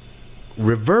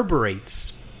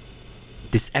reverberates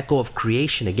this echo of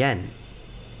creation again.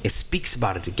 It speaks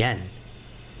about it again.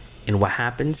 And what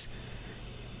happens?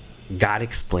 God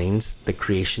explains the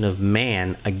creation of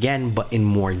man again, but in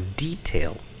more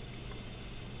detail.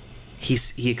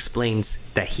 He explains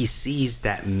that he sees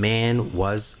that man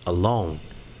was alone.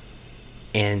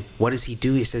 And what does he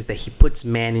do? He says that he puts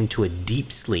man into a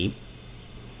deep sleep.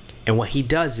 And what he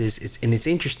does is and it's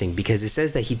interesting because it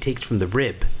says that he takes from the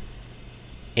rib.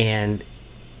 And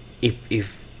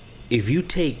if you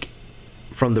take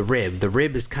from the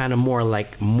rib is kind of more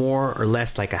or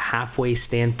less like a halfway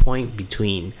standpoint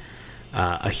between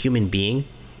a human being.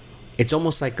 It's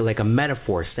almost like a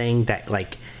metaphor saying that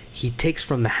like he takes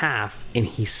from the half and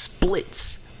he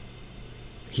splits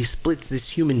this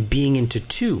human being into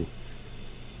two.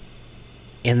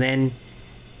 And then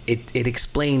it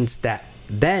explains that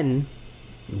then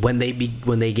when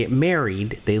they get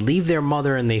married, they leave their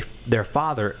mother and their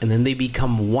father, and then they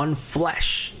become one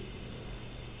flesh.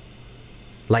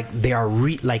 Like they are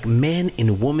like man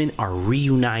and woman are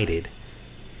reunited.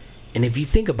 And if you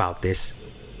think about this,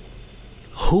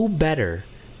 who better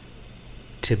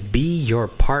to be your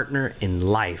partner in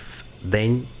life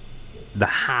than the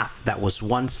half that was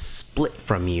once split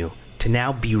from you to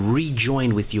now be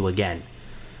rejoined with you again?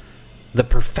 The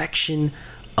perfection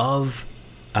of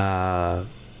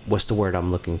what's the word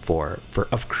I'm looking for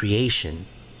of creation,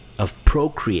 of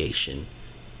procreation,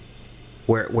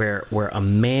 where a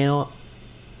male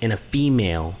and a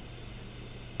female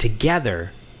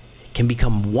together can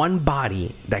become one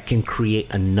body that can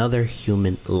create another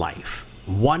human life.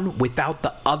 One without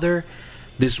the other,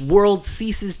 this world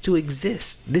ceases to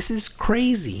exist. This is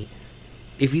crazy.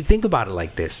 If you think about it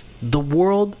like this, the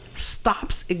world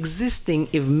stops existing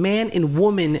if man and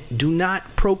woman do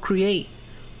not procreate.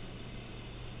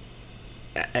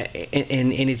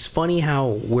 And it's funny how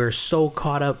we're so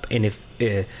caught up in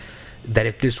that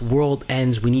if this world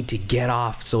ends, we need to get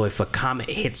off. So if a comet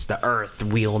hits the Earth,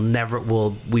 we won't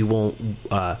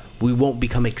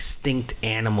become extinct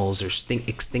animals or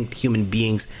extinct human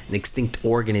beings, an extinct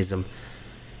organism.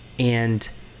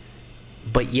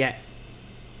 But yet,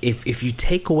 if you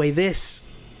take away this,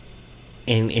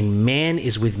 and man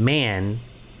is with man,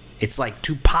 it's like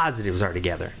two positives are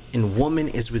together, and woman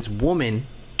is with woman,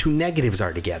 two negatives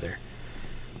are together.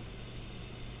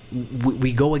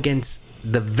 we go against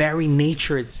the very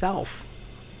nature itself,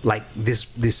 like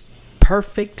this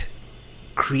perfect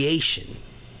creation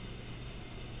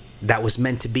that was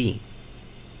meant to be.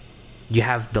 You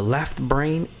have the left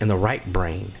brain and the right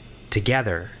brain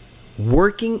together,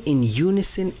 working in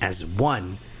unison as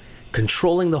one,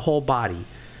 controlling the whole body.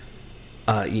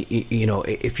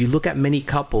 If you look at many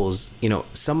couples,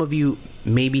 some of you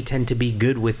maybe tend to be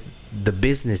good with the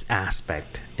business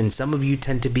aspect, and some of you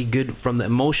tend to be good from the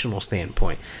emotional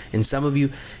standpoint, and some of you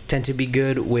tend to be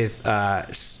good with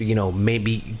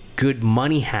maybe good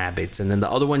money habits, and then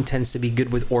the other one tends to be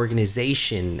good with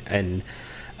organization and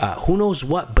who knows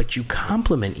what, but you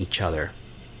complement each other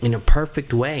in a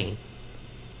perfect way.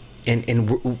 And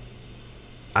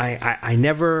I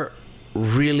never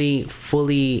really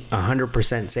fully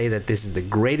 100% say that this is the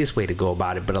greatest way to go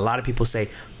about it, but a lot of people say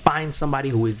find somebody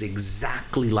who is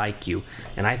exactly like you,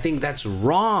 and I think that's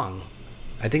wrong.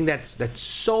 I think that's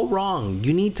so wrong.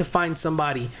 You need to find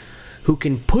somebody who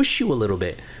can push you a little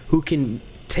bit, who can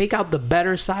take out the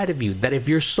better side of you. That if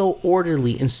you're so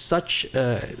orderly in such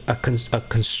a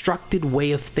constructed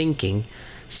way of thinking,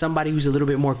 somebody who's a little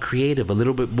bit more creative, a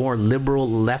little bit more liberal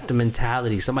left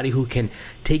mentality, somebody who can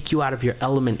take you out of your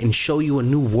element and show you a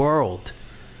new world.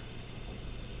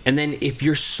 And then if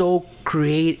you're so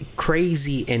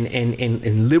crazy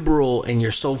and liberal and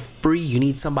you're so free, you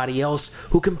need somebody else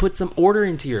who can put some order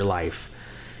into your life.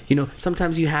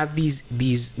 Sometimes you have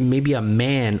these maybe a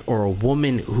man or a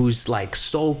woman who's like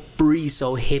so free,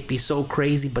 so hippie, so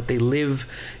crazy, but they live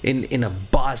in a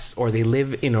bus or they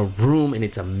live in a room and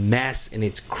it's a mess and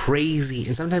it's crazy.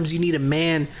 And sometimes you need a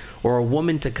man or a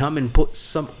woman to come and put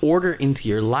some order into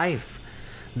your life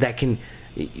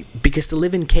because to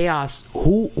live in chaos,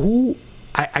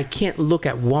 I can't look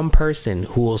at one person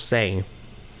who will say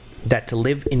that to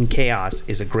live in chaos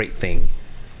is a great thing.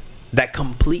 That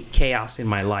complete chaos in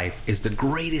my life is the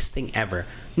greatest thing ever.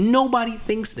 Nobody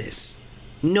thinks this.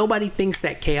 Nobody thinks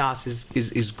that chaos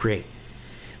is great.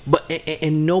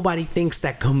 And nobody thinks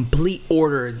that complete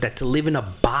order, that to live in a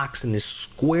box, in this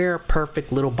square,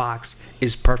 perfect little box,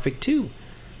 is perfect too.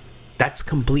 That's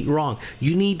complete wrong.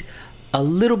 You need a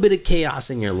little bit of chaos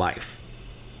in your life.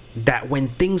 That when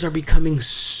things are becoming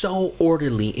so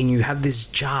orderly and you have this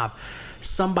job,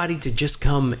 somebody to just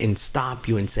come and stop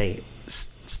you and say,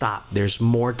 stop, there's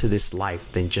more to this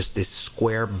life than just this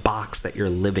square box that you're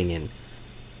living in.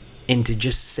 And to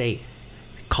just say,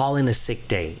 call in a sick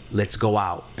day, let's go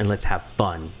out and let's have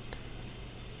fun.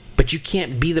 But you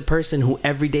can't be the person who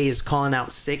every day is calling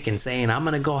out sick and saying, I'm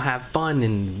gonna go have fun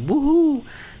and woohoo.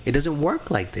 It doesn't work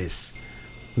like this,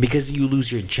 because you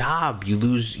lose your job, you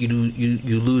lose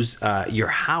your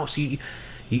house,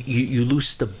 you lose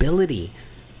stability.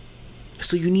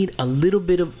 So you need a little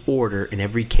bit of order in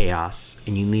every chaos,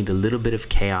 and you need a little bit of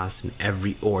chaos in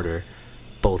every order,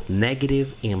 both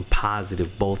negative and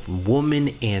positive, both woman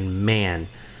and man.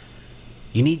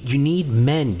 You need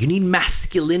men. You need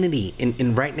masculinity.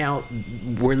 And right now,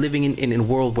 we're living in a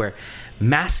world where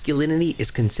masculinity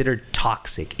is considered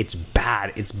toxic. It's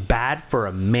bad. It's bad for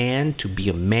a man to be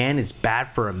a man. It's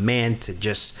bad for a man to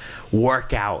just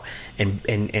work out and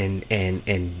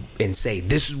say,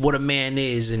 this is what a man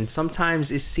is. And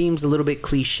sometimes it seems a little bit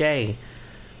cliche,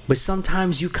 but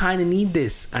sometimes you kind of need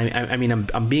this. I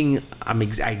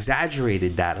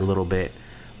exaggerated that a little bit,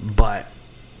 but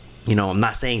I'm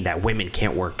not saying that women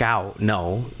can't work out.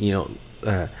 No,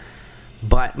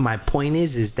 but my point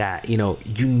is that,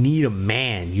 you need a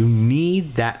man. You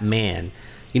need that man.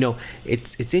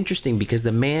 It's interesting because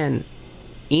the man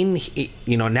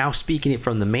now speaking it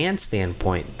from the man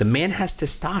standpoint, the man has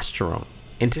testosterone.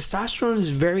 And testosterone is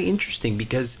very interesting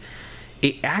because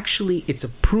it's a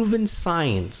proven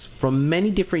science from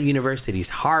many different universities.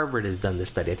 Harvard has done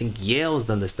this study. I think Yale has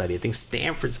done this study. I think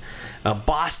Stanford's,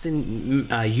 Boston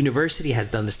University has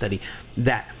done the study,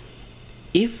 that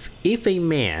if a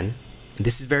man, and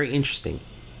this is very interesting,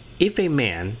 if a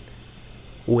man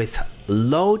with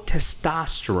low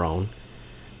testosterone,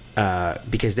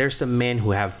 because there's some men who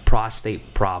have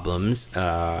prostate problems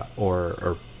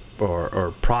or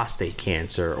prostate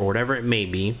cancer or whatever it may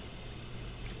be,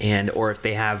 or if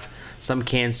they have some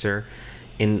cancer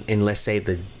in let's say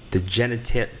the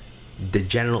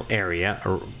genital area,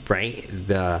 or right,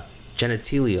 the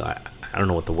genitalia, I don't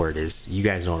know what the word is, you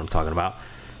guys know what I'm talking about.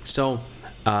 So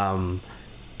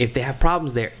if they have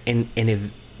problems there, and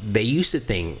if they used to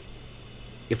think,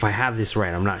 if I have this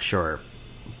right, I'm not sure,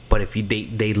 but if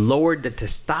they lowered the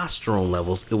testosterone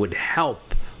levels, it would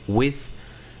help with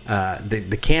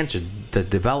the cancer, the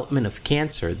development of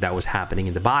cancer that was happening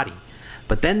in the body.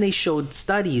 But then they showed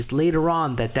studies later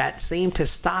on that same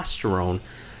testosterone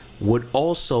would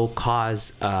also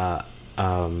cause what's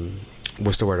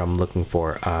the word I'm looking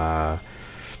for?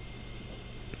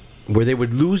 Where they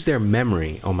would lose their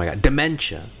memory. Oh my God,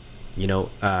 dementia.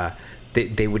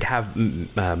 They would have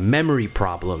memory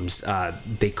problems.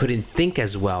 They couldn't think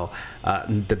as well.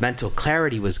 The mental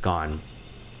clarity was gone.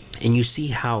 And you see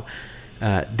how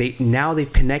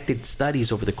they've connected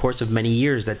studies over the course of many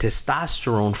years that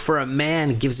testosterone for a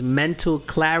man gives mental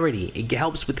clarity. It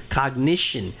helps with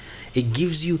cognition. It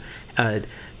gives you the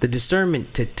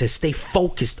discernment to stay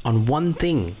focused on one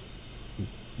thing.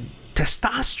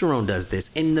 Testosterone does this,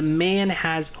 and the man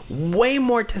has way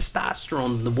more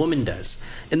testosterone than the woman does,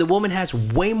 and the woman has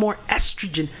way more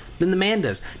estrogen than the man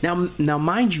does. Now,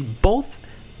 mind you, both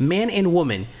man and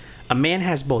woman, a man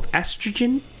has both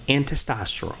estrogen and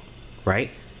testosterone, right?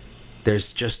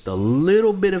 There's just a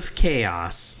little bit of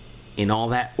chaos in all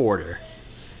that order,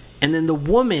 and then the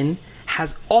woman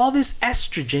has all this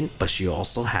estrogen, but she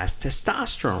also has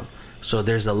testosterone. So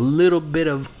there's a little bit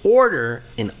of order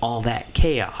in all that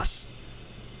chaos.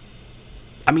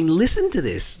 I mean, listen to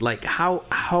this, like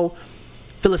how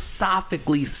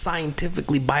philosophically,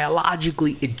 scientifically,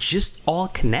 biologically, it just all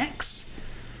connects.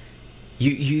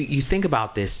 You think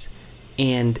about this,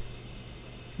 and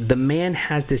the man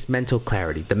has this mental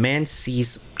clarity. The man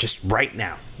sees just right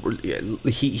now.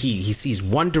 He sees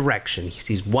one direction. He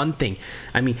sees one thing.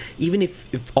 I mean, even if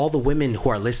all the women who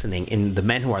are listening and the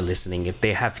men who are listening, if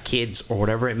they have kids or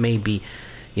whatever it may be,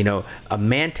 a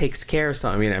man takes care of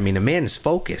something. I memean, a man is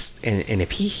focused, and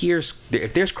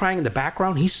if there's crying in the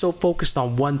background, he's so focused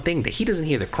on one thing that he doesn't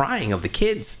hear the crying of the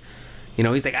kids.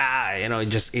 He's like,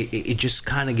 it just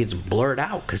kind of gets blurred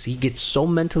out because he gets so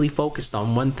mentally focused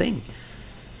on one thing.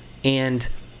 And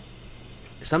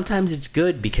sometimes it's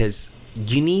good because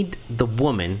you need the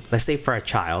woman, let's say for a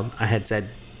child, I had said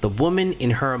the woman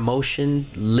in her emotion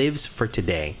lives for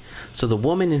today. So the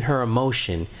woman in her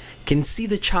emotion can see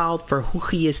the child for who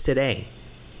he is today.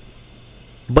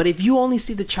 But if you only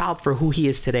see the child for who he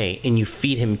is today, and you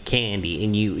feed him candy,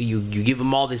 and you give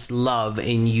him all this love,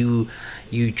 and you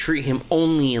treat him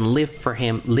only and live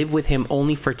with him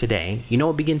only for today, you know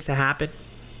what begins to happen?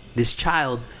 This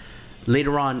child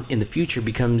later on in the future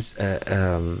becomes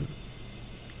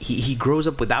he grows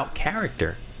up without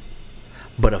character.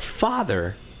 But a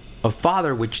father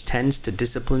which tends to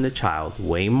discipline the child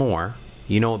way more,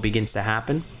 you know what begins to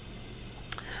happen?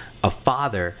 A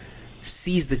father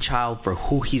sees the child for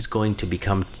who he's going to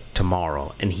become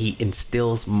tomorrow, and he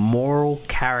instills moral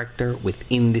character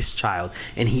within this child,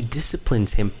 and he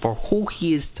disciplines him for who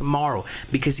he is tomorrow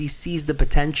because he sees the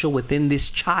potential within this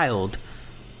child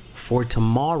for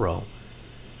tomorrow.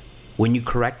 When you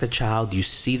correct the child, you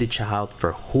see the child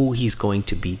for who he's going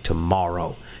to be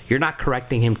tomorrow. You're not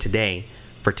correcting him today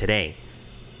for today.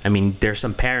 I mean, there's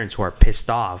some parents who are pissed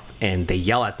off and they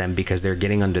yell at them because they're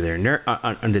getting under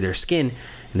their skin,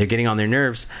 and they're getting on their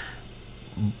nerves,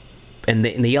 and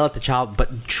they yell at the child.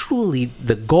 But truly,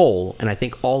 the goal, and I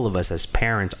think all of us as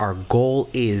parents, our goal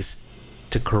is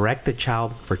to correct the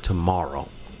child for tomorrow,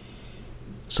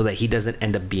 so that he doesn't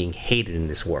end up being hated in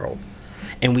this world.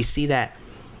 And we see that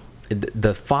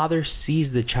the father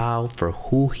sees the child for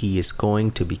who he is going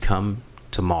to become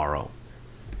tomorrow.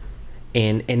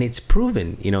 And it's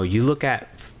proven. You look at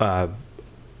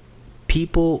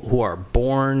people who are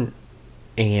born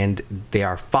and they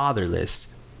are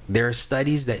fatherless. There are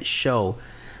studies that show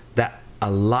that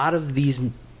a lot of these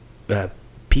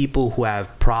people who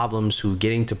have problems, who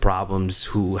get into problems,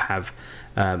 who have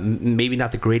maybe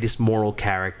not the greatest moral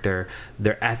character,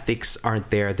 their ethics aren't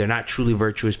there, they're not truly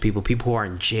virtuous people who are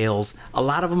in jails, a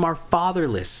lot of them are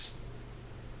fatherless.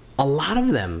 A lot of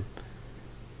them.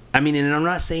 I mean, and I'm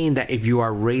not saying that if you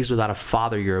are raised without a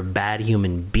father, you're a bad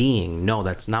human being. No,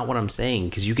 that's not what I'm saying.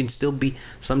 Because you can still be,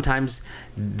 sometimes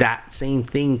that same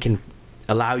thing can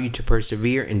allow you to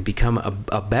persevere and become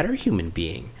a better human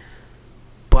being.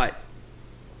 But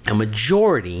a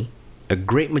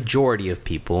great majority of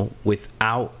people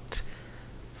without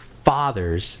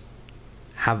fathers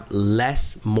have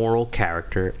less moral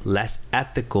character, less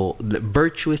ethical,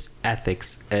 virtuous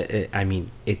ethics. I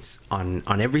mean, it's on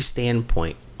every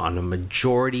standpoint. On a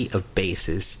majority of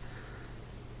basis,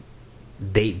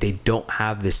 they don't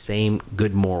have the same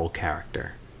good moral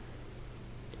character.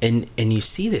 And you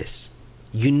see this.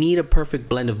 You need a perfect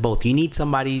blend of both. You need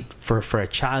somebody for a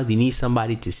child, you need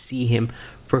somebody to see him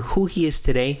for who he is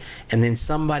today, and then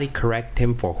somebody correct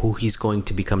him for who he's going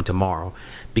to become tomorrow.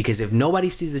 Because if nobody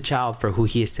sees the child for who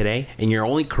he is today, and you're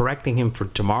only correcting him for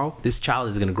tomorrow, this child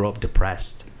is going to grow up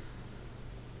depressed.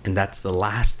 And that's the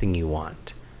last thing you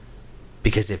want.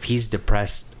 Because if he's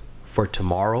depressed for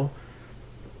tomorrow,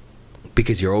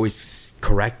 because you're always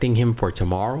correcting him for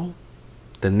tomorrow,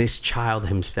 then this child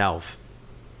himself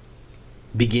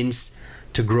begins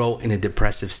to grow in a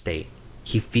depressive state.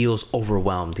 He feels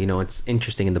overwhelmed. You know, it's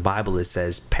interesting in the Bible, it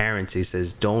says parents, it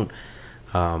says don't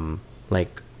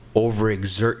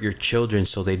overexert your children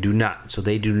so they do not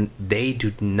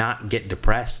get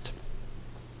depressed.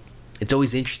 It's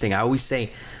always interesting. I always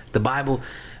say the Bible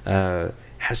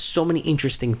has so many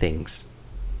interesting things.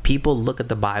 People look at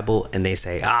the Bible and they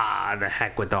say, the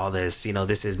heck with all this, you know,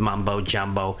 this is mumbo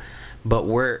jumbo. But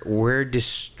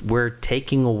we're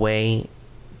taking away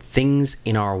things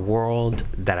in our world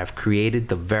that have created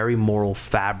the very moral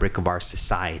fabric of our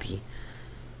society,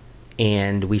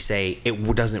 and we say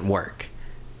it doesn't work,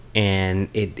 and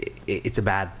it's a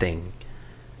bad thing.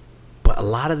 But a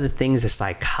lot of the things that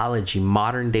psychology,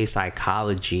 modern day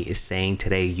psychology, is saying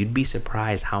today, you'd be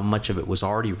surprised how much of it was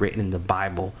already written in the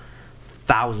Bible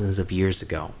thousands of years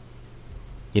ago.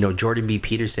 You know, Jordan B.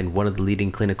 Peterson, one of the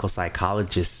leading clinical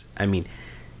psychologists, I mean,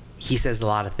 he says a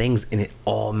lot of things and it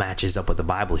all matches up with the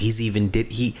Bible. He's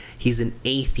an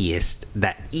atheist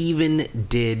that even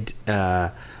did,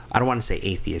 I don't want to say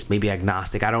atheist, maybe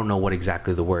agnostic. I don't know what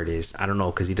exactly the word is. I don't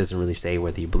know, because he doesn't really say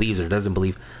whether he believes or doesn't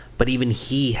believe. But even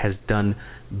he has done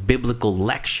biblical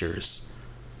lectures.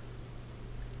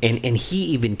 And he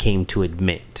even came to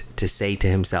admit, to say to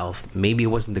himself, maybe it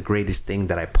wasn't the greatest thing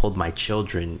that I pulled my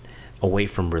children away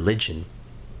from religion.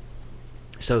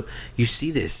 So you see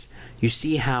this. You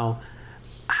see how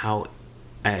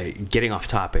getting off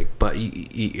topic, but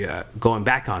going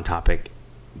back on topic,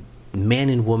 man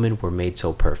and woman were made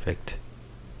so perfect,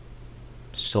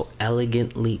 so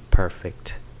elegantly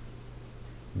perfect,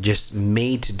 just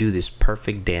made to do this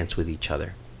perfect dance with each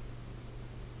other.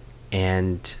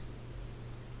 And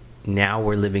now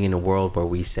we're living in a world where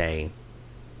we say,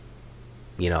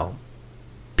 you know,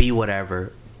 be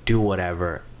whatever, do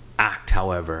whatever, act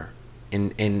however.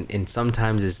 And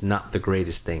sometimes it's not the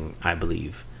greatest thing, I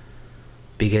believe.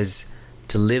 Because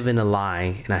to live in a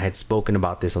lie, and I had spoken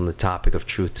about this on the topic of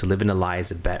truth, to live in a lie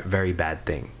is a very bad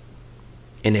thing.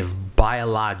 And if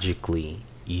biologically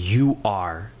you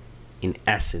are, in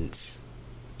essence,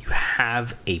 you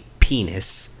have a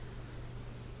penis,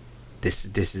 this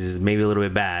is maybe a little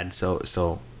bit bad,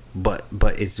 but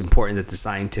it's important that the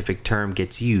scientific term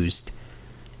gets used.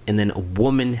 And then a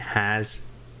woman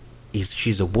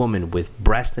she's a woman with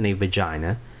breast and a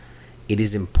vagina. It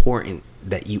is important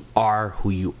that you are who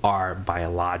you are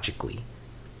biologically.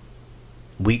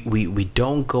 We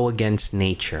don't go against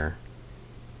nature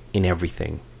in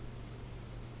everything.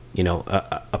 You know,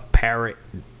 a parrot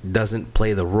doesn't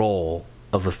play the role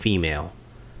of a female,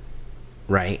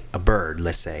 right? A bird,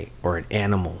 let's say, or an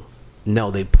animal.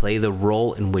 No, they play the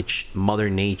role in which Mother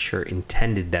Nature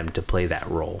intended them to play that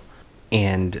role.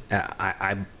 And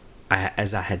I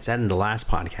as I had said in the last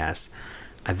podcast,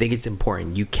 I think it's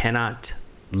important. You cannot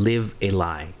live a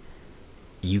lie.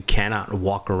 You cannot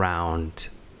walk around,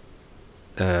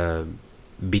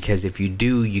 because if you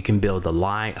do, you can build a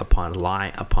lie upon a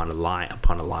lie upon a lie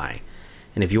upon a lie.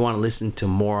 And if you want to listen to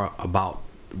more about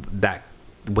that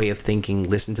way of thinking,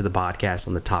 listen to the podcast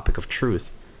on the topic of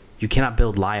truth. You cannot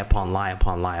build lie upon lie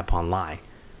upon lie upon lie,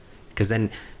 because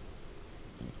then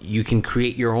you can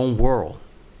create your own world.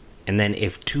 And then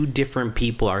if two different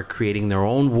people are creating their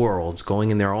own worlds,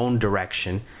 going in their own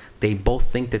direction, they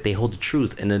both think that they hold the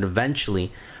truth. And then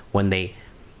eventually, when they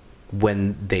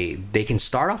can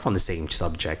start off on the same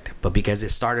subject, but because it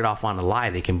started off on a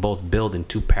lie, they can both build in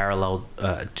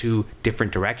two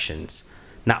different directions,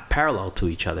 not parallel to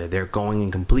each other. They're going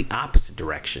in complete opposite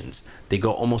directions. They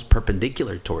go almost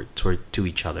perpendicular to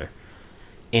each other.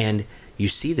 And you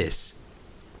see this.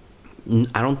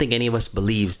 I don't think any of us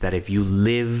believes that if you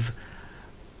live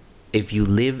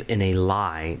in a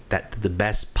lie, that the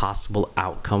best possible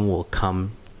outcome will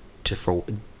come to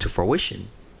fruition.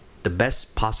 The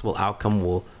best possible outcome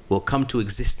will come to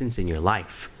existence in your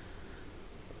life.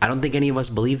 I don't think any of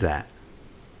us believe that.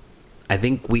 I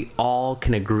think we all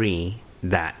can agree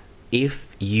that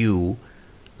if you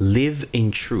live in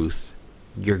truth,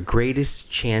 your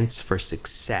greatest chance for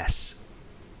success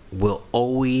will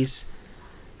always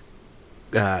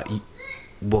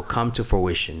will come to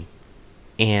fruition.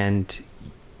 And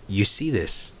you see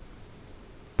this.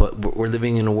 But we're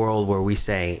living in a world where we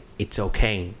say it's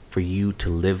okay for you to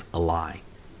live a lie.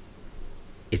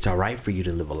 It's all right for you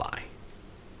to live a lie.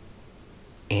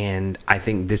 And I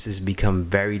think this has become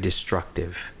very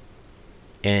destructive.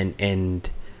 And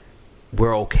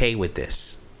we're okay with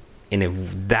this. And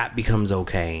if that becomes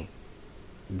okay,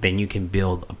 then you can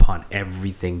build upon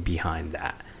everything behind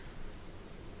that.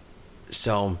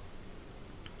 So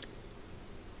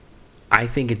I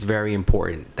think it's very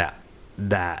important that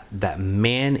that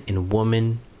man and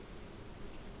woman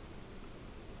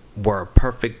were a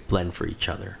perfect blend for each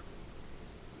other.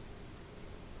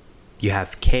 You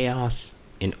have chaos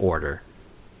and order,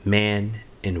 man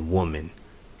and woman,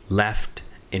 left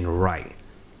and right,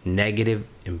 negative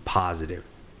and positive,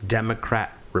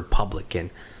 Democrat,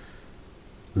 Republican,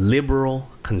 liberal,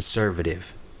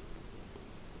 conservative.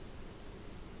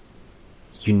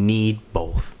 You need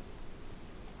both.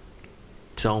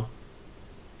 So,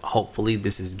 hopefully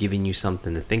this is giving you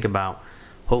something to think about.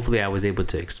 Hopefully I was able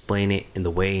to explain it in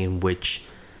the way in which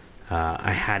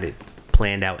I had it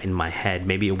planned out in my head.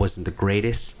 Maybe it wasn't the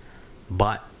greatest,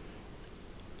 but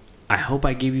I hope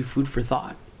I gave you food for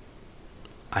thought.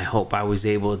 I hope I was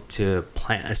able to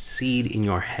plant a seed in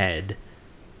your head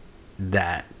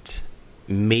that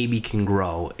maybe can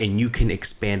grow and you can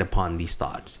expand upon these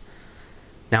thoughts.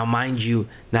 Now, mind you,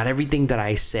 not everything that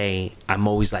I say, I'm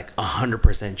always like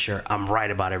 100% sure I'm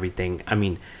right about everything. I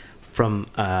mean, from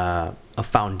a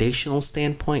foundational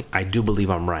standpoint, I do believe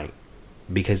I'm right.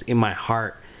 Because in my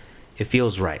heart, it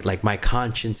feels right. Like my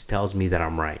conscience tells me that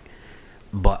I'm right.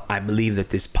 But I believe that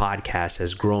this podcast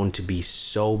has grown to be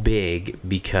so big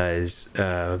because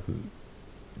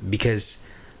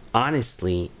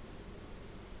honestly,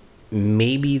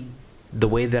 maybe the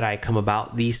way that I come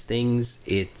about these things,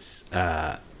 it's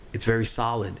very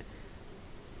solid,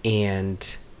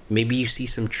 and maybe you see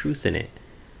some truth in it.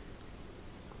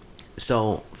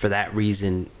 So for that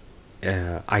reason,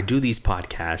 I do these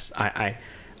podcasts.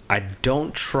 I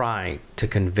don't try to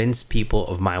convince people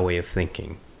of my way of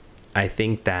thinking. I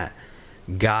think that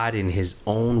God, in his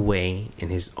own way, in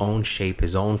his own shape,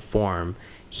 his own form,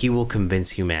 he will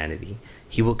convince humanity.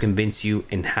 He will convince you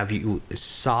and have you a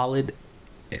solid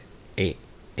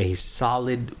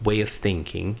way of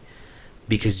thinking,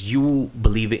 because you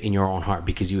believe it in your own heart,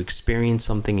 because you experience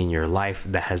something in your life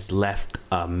that has left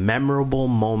a memorable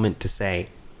moment to say,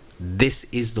 this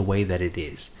is the way that it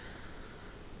is.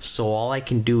 So all I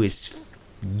can do is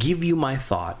give you my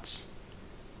thoughts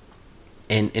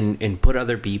and put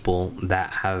other people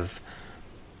that have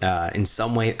in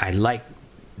some way, I like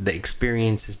the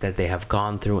experiences that they have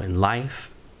gone through in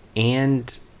life,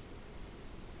 and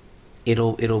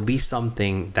it'll be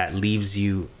something that leaves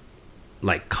you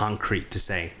like concrete to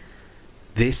say,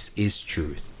 this is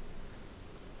truth.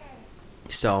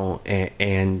 So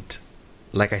and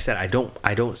like I said, I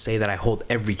don't say that I hold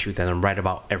every truth and I'm right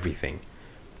about everything.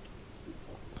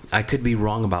 I could be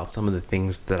wrong about some of the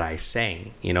things that I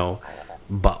say,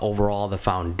 but overall, the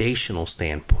foundational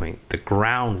standpoint, the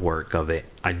groundwork of it,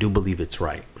 I do believe it's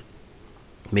right.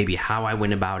 Maybe how I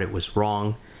went about it was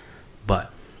wrong,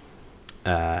 but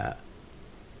and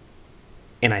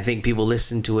I think people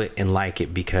listen to it and like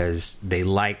it because they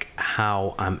like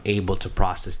how I'm able to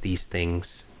process these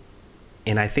things.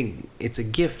 And I think it's a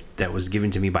gift that was given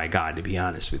to me by God, to be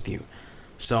honest with you.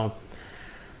 So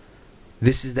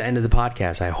this is the end of the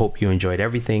podcast. I hope you enjoyed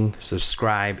everything.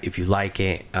 Subscribe if you like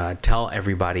it. Tell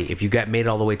everybody. If you made it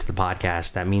all the way to the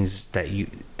podcast, that means that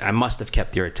I must have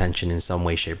kept your attention in some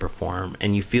way, shape, or form.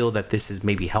 And you feel that this has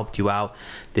maybe helped you out.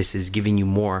 This is giving you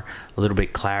a little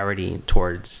bit clarity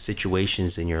towards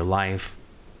situations in your life.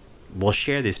 Well,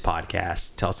 share this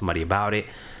podcast. Tell somebody about it.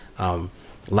 A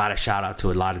lot of shout out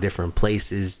to a lot of different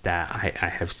places that I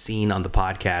have seen on the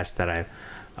podcast that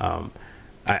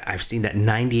I've seen that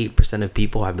 98% of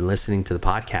people have been listening to the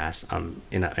podcast,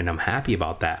 and I'm happy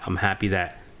about that. I'm happy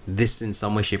that this in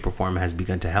some way, shape, or form has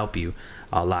begun to help you.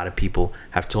 A lot of people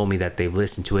have told me that they've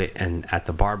listened to it and at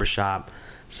the barbershop.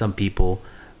 Some people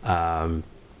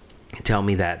tell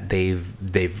me that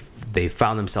they've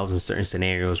found themselves in certain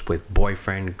scenarios with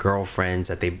boyfriend, girlfriends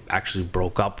that they actually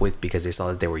broke up with because they saw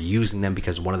that they were using them,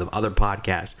 because one of the other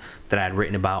podcasts that I had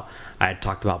written about, I had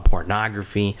talked about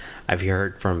pornography. I've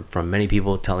heard from many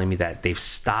people telling me that they've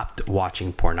stopped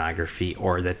watching pornography,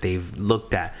 or that they've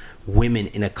looked at women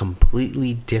in a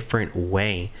completely different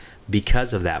way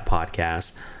because of that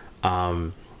podcast.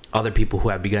 Other people who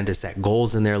have begun to set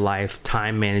goals in their life,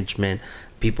 time management,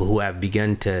 people who have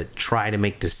begun to try to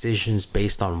make decisions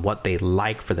based on what they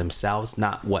like for themselves,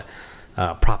 not what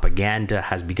propaganda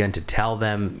has begun to tell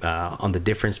them, on the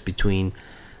difference between,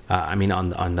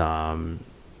 on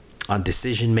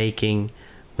decision making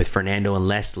with Fernando and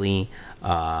Leslie,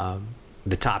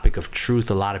 the topic of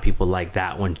truth. A lot of people like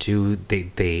that one too.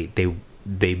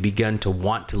 They begun to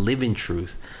want to live in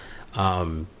truth.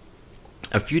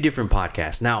 A few different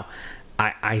podcasts. Now,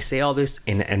 I say all this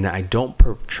and I don't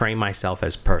portray myself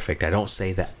as perfect. I don't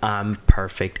say that I'm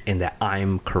perfect and that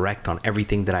I'm correct on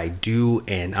everything that I do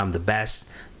and I'm the best.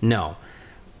 No.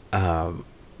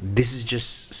 This is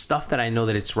just stuff that I know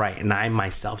that it's right, and I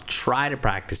myself try to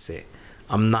practice it.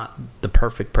 I'm not the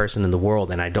perfect person in the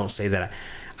world, and I don't say that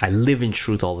I live in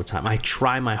truth all the time. I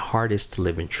try my hardest to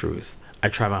live in truth. I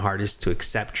try my hardest to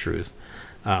accept truth.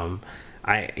 I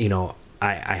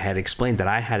had explained that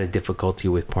I had a difficulty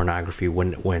with pornography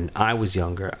when I was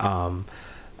younger.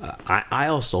 I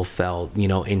also fell,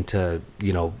 into,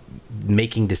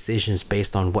 making decisions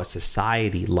based on what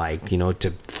society liked,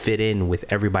 to fit in with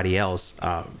everybody else.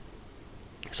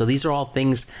 So these are all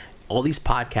things, all these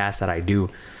podcasts that I do,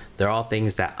 they're all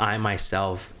things that I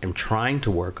myself am trying to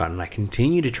work on, and I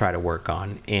continue to try to work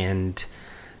on. And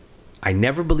I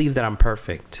never believe that I'm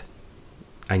perfect.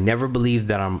 I never believe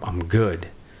that I'm good.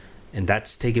 And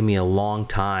that's taken me a long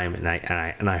time, and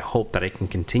I hope that I can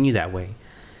continue that way.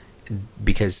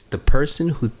 Because the person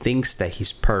who thinks that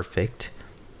he's perfect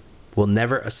will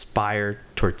never aspire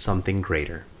towards something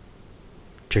greater,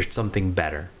 towards something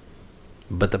better.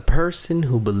 But the person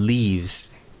who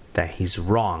believes that he's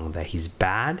wrong, that he's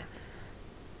bad,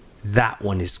 that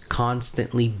one is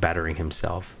constantly bettering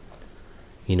himself.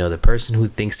 The person who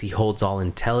thinks he holds all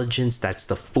intelligence, that's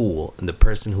the fool. And the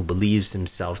person who believes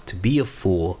himself to be a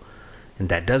fool and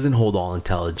that doesn't hold all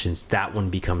intelligence, that one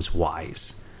becomes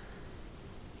wise.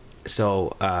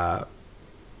 So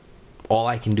all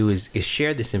I can do is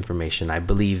share this information. I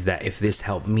believe that if this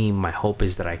helped me, my hope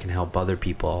is that I can help other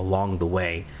people along the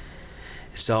way.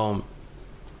 So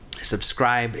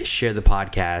subscribe, share the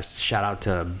podcast. Shout out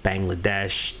to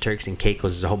Bangladesh, Turks and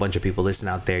Caicos. There's a whole bunch of people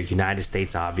listening out there. United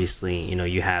States, obviously.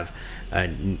 You have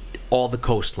all the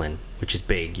coastline, which is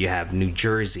big. You have New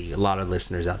Jersey, a lot of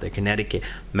listeners out there. Connecticut,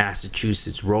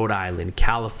 Massachusetts, Rhode Island,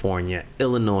 California,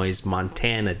 Illinois,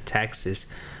 Montana, Texas.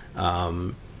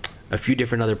 A few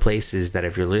different other places that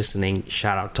if you're listening,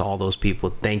 shout out to all those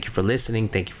people. Thank you for listening.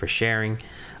 Thank you for sharing.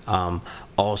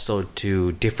 Also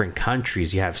to different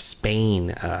countries. You have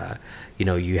Spain,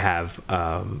 you have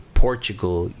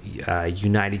Portugal,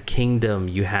 United Kingdom,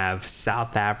 you have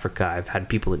South Africa. I've had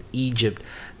people in Egypt.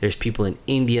 There's people in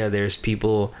India. There's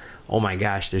people, oh my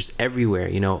gosh, there's everywhere.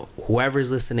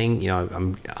 Whoever's listening,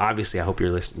 I'm obviously, I hope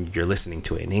you're listening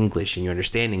to it in English and you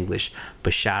understand English,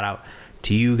 but shout out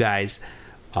to you guys.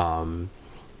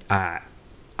 I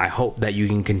hope that you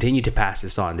can continue to pass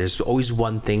this on. There's always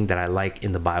one thing that I like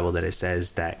in the Bible, that it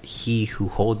says that he who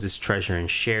holds his treasure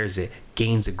and shares it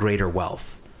gains a greater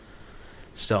wealth.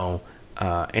 So,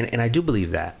 and I do believe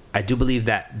that. I do believe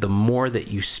that the more that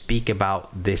you speak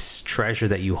about this treasure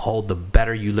that you hold, the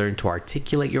better you learn to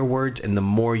articulate your words, and the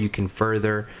more you can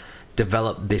further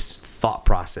develop this thought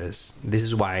process. This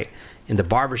is why in the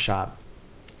barbershop,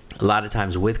 a lot of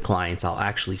times with clients, I'll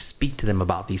actually speak to them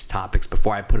about these topics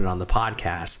before I put it on the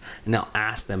podcast, and I'll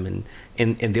ask them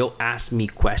and they'll ask me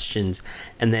questions.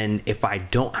 And then if I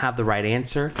don't have the right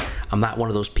answer, I'm not one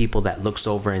of those people that looks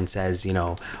over and says,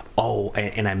 and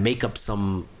I make up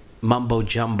some mumbo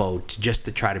jumbo just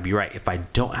to try to be right. If I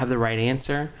don't have the right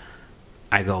answer,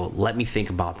 I go, let me think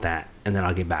about that, and then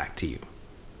I'll get back to you.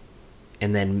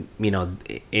 And then,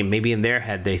 maybe in their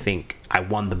head, they think I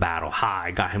won the battle.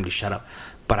 I got him to shut up.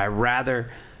 But I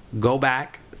rather go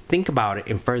back, think about it,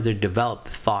 and further develop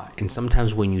the thought. And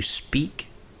sometimes when you speak,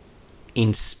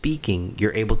 in speaking,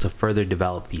 you're able to further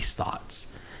develop these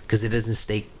thoughts because it doesn't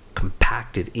stay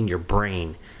compacted in your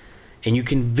brain. And you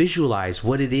can visualize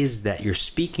what it is that you're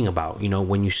speaking about.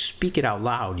 When you speak it out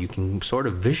loud, you can sort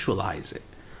of visualize it.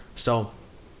 So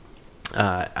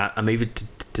I'm able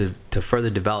to further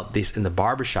develop this in the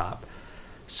barbershop.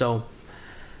 So,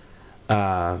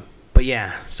 but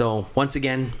yeah, so once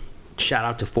again, shout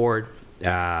out to Ford.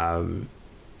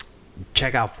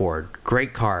 Check out Ford.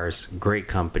 Great cars, great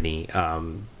company.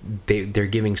 They're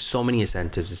giving so many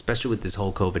incentives, especially with this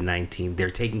whole COVID-19. They're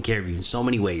taking care of you in so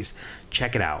many ways.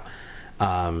 Check it out.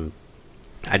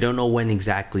 I don't know when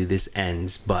exactly this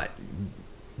ends, but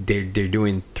they're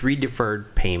doing 3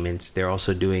 deferred payments. They're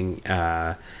also doing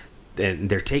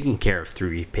they're taking care of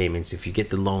 3 payments if you get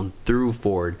the loan through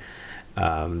Ford.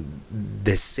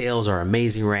 The sales are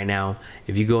amazing right now.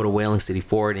 If you go to Whaling City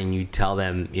Ford and you tell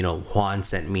them, Juan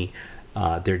sent me,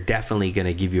 they're definitely going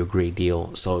to give you a great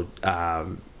deal. So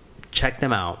check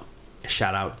them out.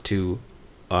 Shout out to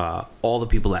all the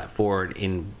people at Ford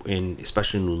in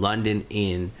especially in London,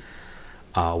 in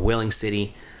Whaling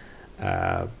City.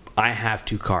 I have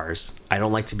 2 cars. I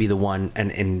don't like to be the one,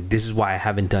 and this is why I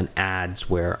haven't done ads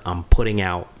where I'm putting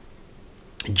out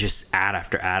just ad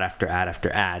after ad after ad after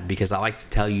ad, because I like to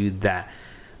tell you that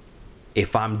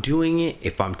if I'm doing it,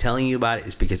 if I'm telling you about it,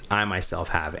 it's because I myself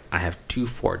have it. I have 2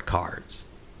 Ford cars.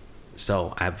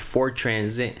 So I have a Ford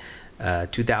Transit,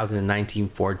 2019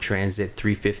 Ford Transit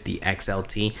 350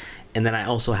 XLT, and then I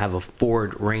also have a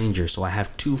Ford Ranger. So I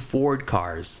have 2 Ford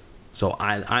cars So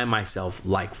I myself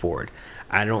like Ford.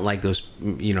 I don't like those,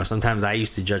 sometimes I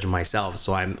used to judge myself.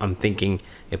 So I'm thinking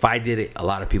if I did it, a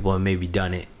lot of people have maybe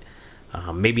done it.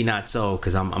 Maybe not so,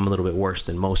 because I'm a little bit worse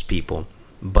than most people.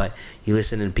 But you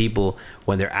listen to people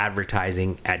when they're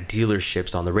advertising at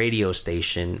dealerships on the radio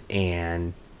station,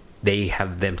 and they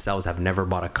have never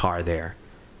bought a car there.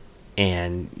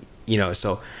 And,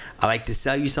 so I like to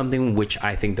sell you something which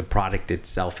I think the product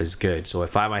itself is good. So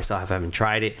if I myself haven't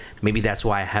tried it, maybe that's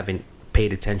why I haven't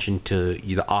paid attention to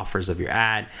the offers of your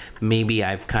ad. Maybe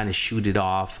I've kind of shoot it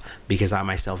off because I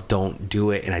myself don't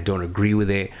do it and I don't agree with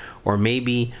it. Or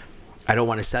maybe I don't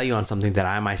want to sell you on something that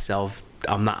I'm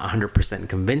not 100%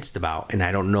 convinced about, and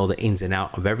I don't know the ins and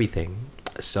out of everything.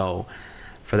 So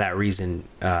for that reason,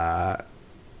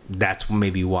 that's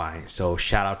maybe why. So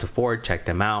shout out to Ford. Check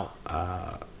them out.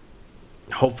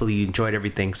 Hopefully you enjoyed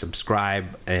everything.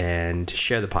 Subscribe and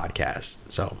share the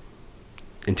podcast. So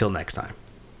until next time.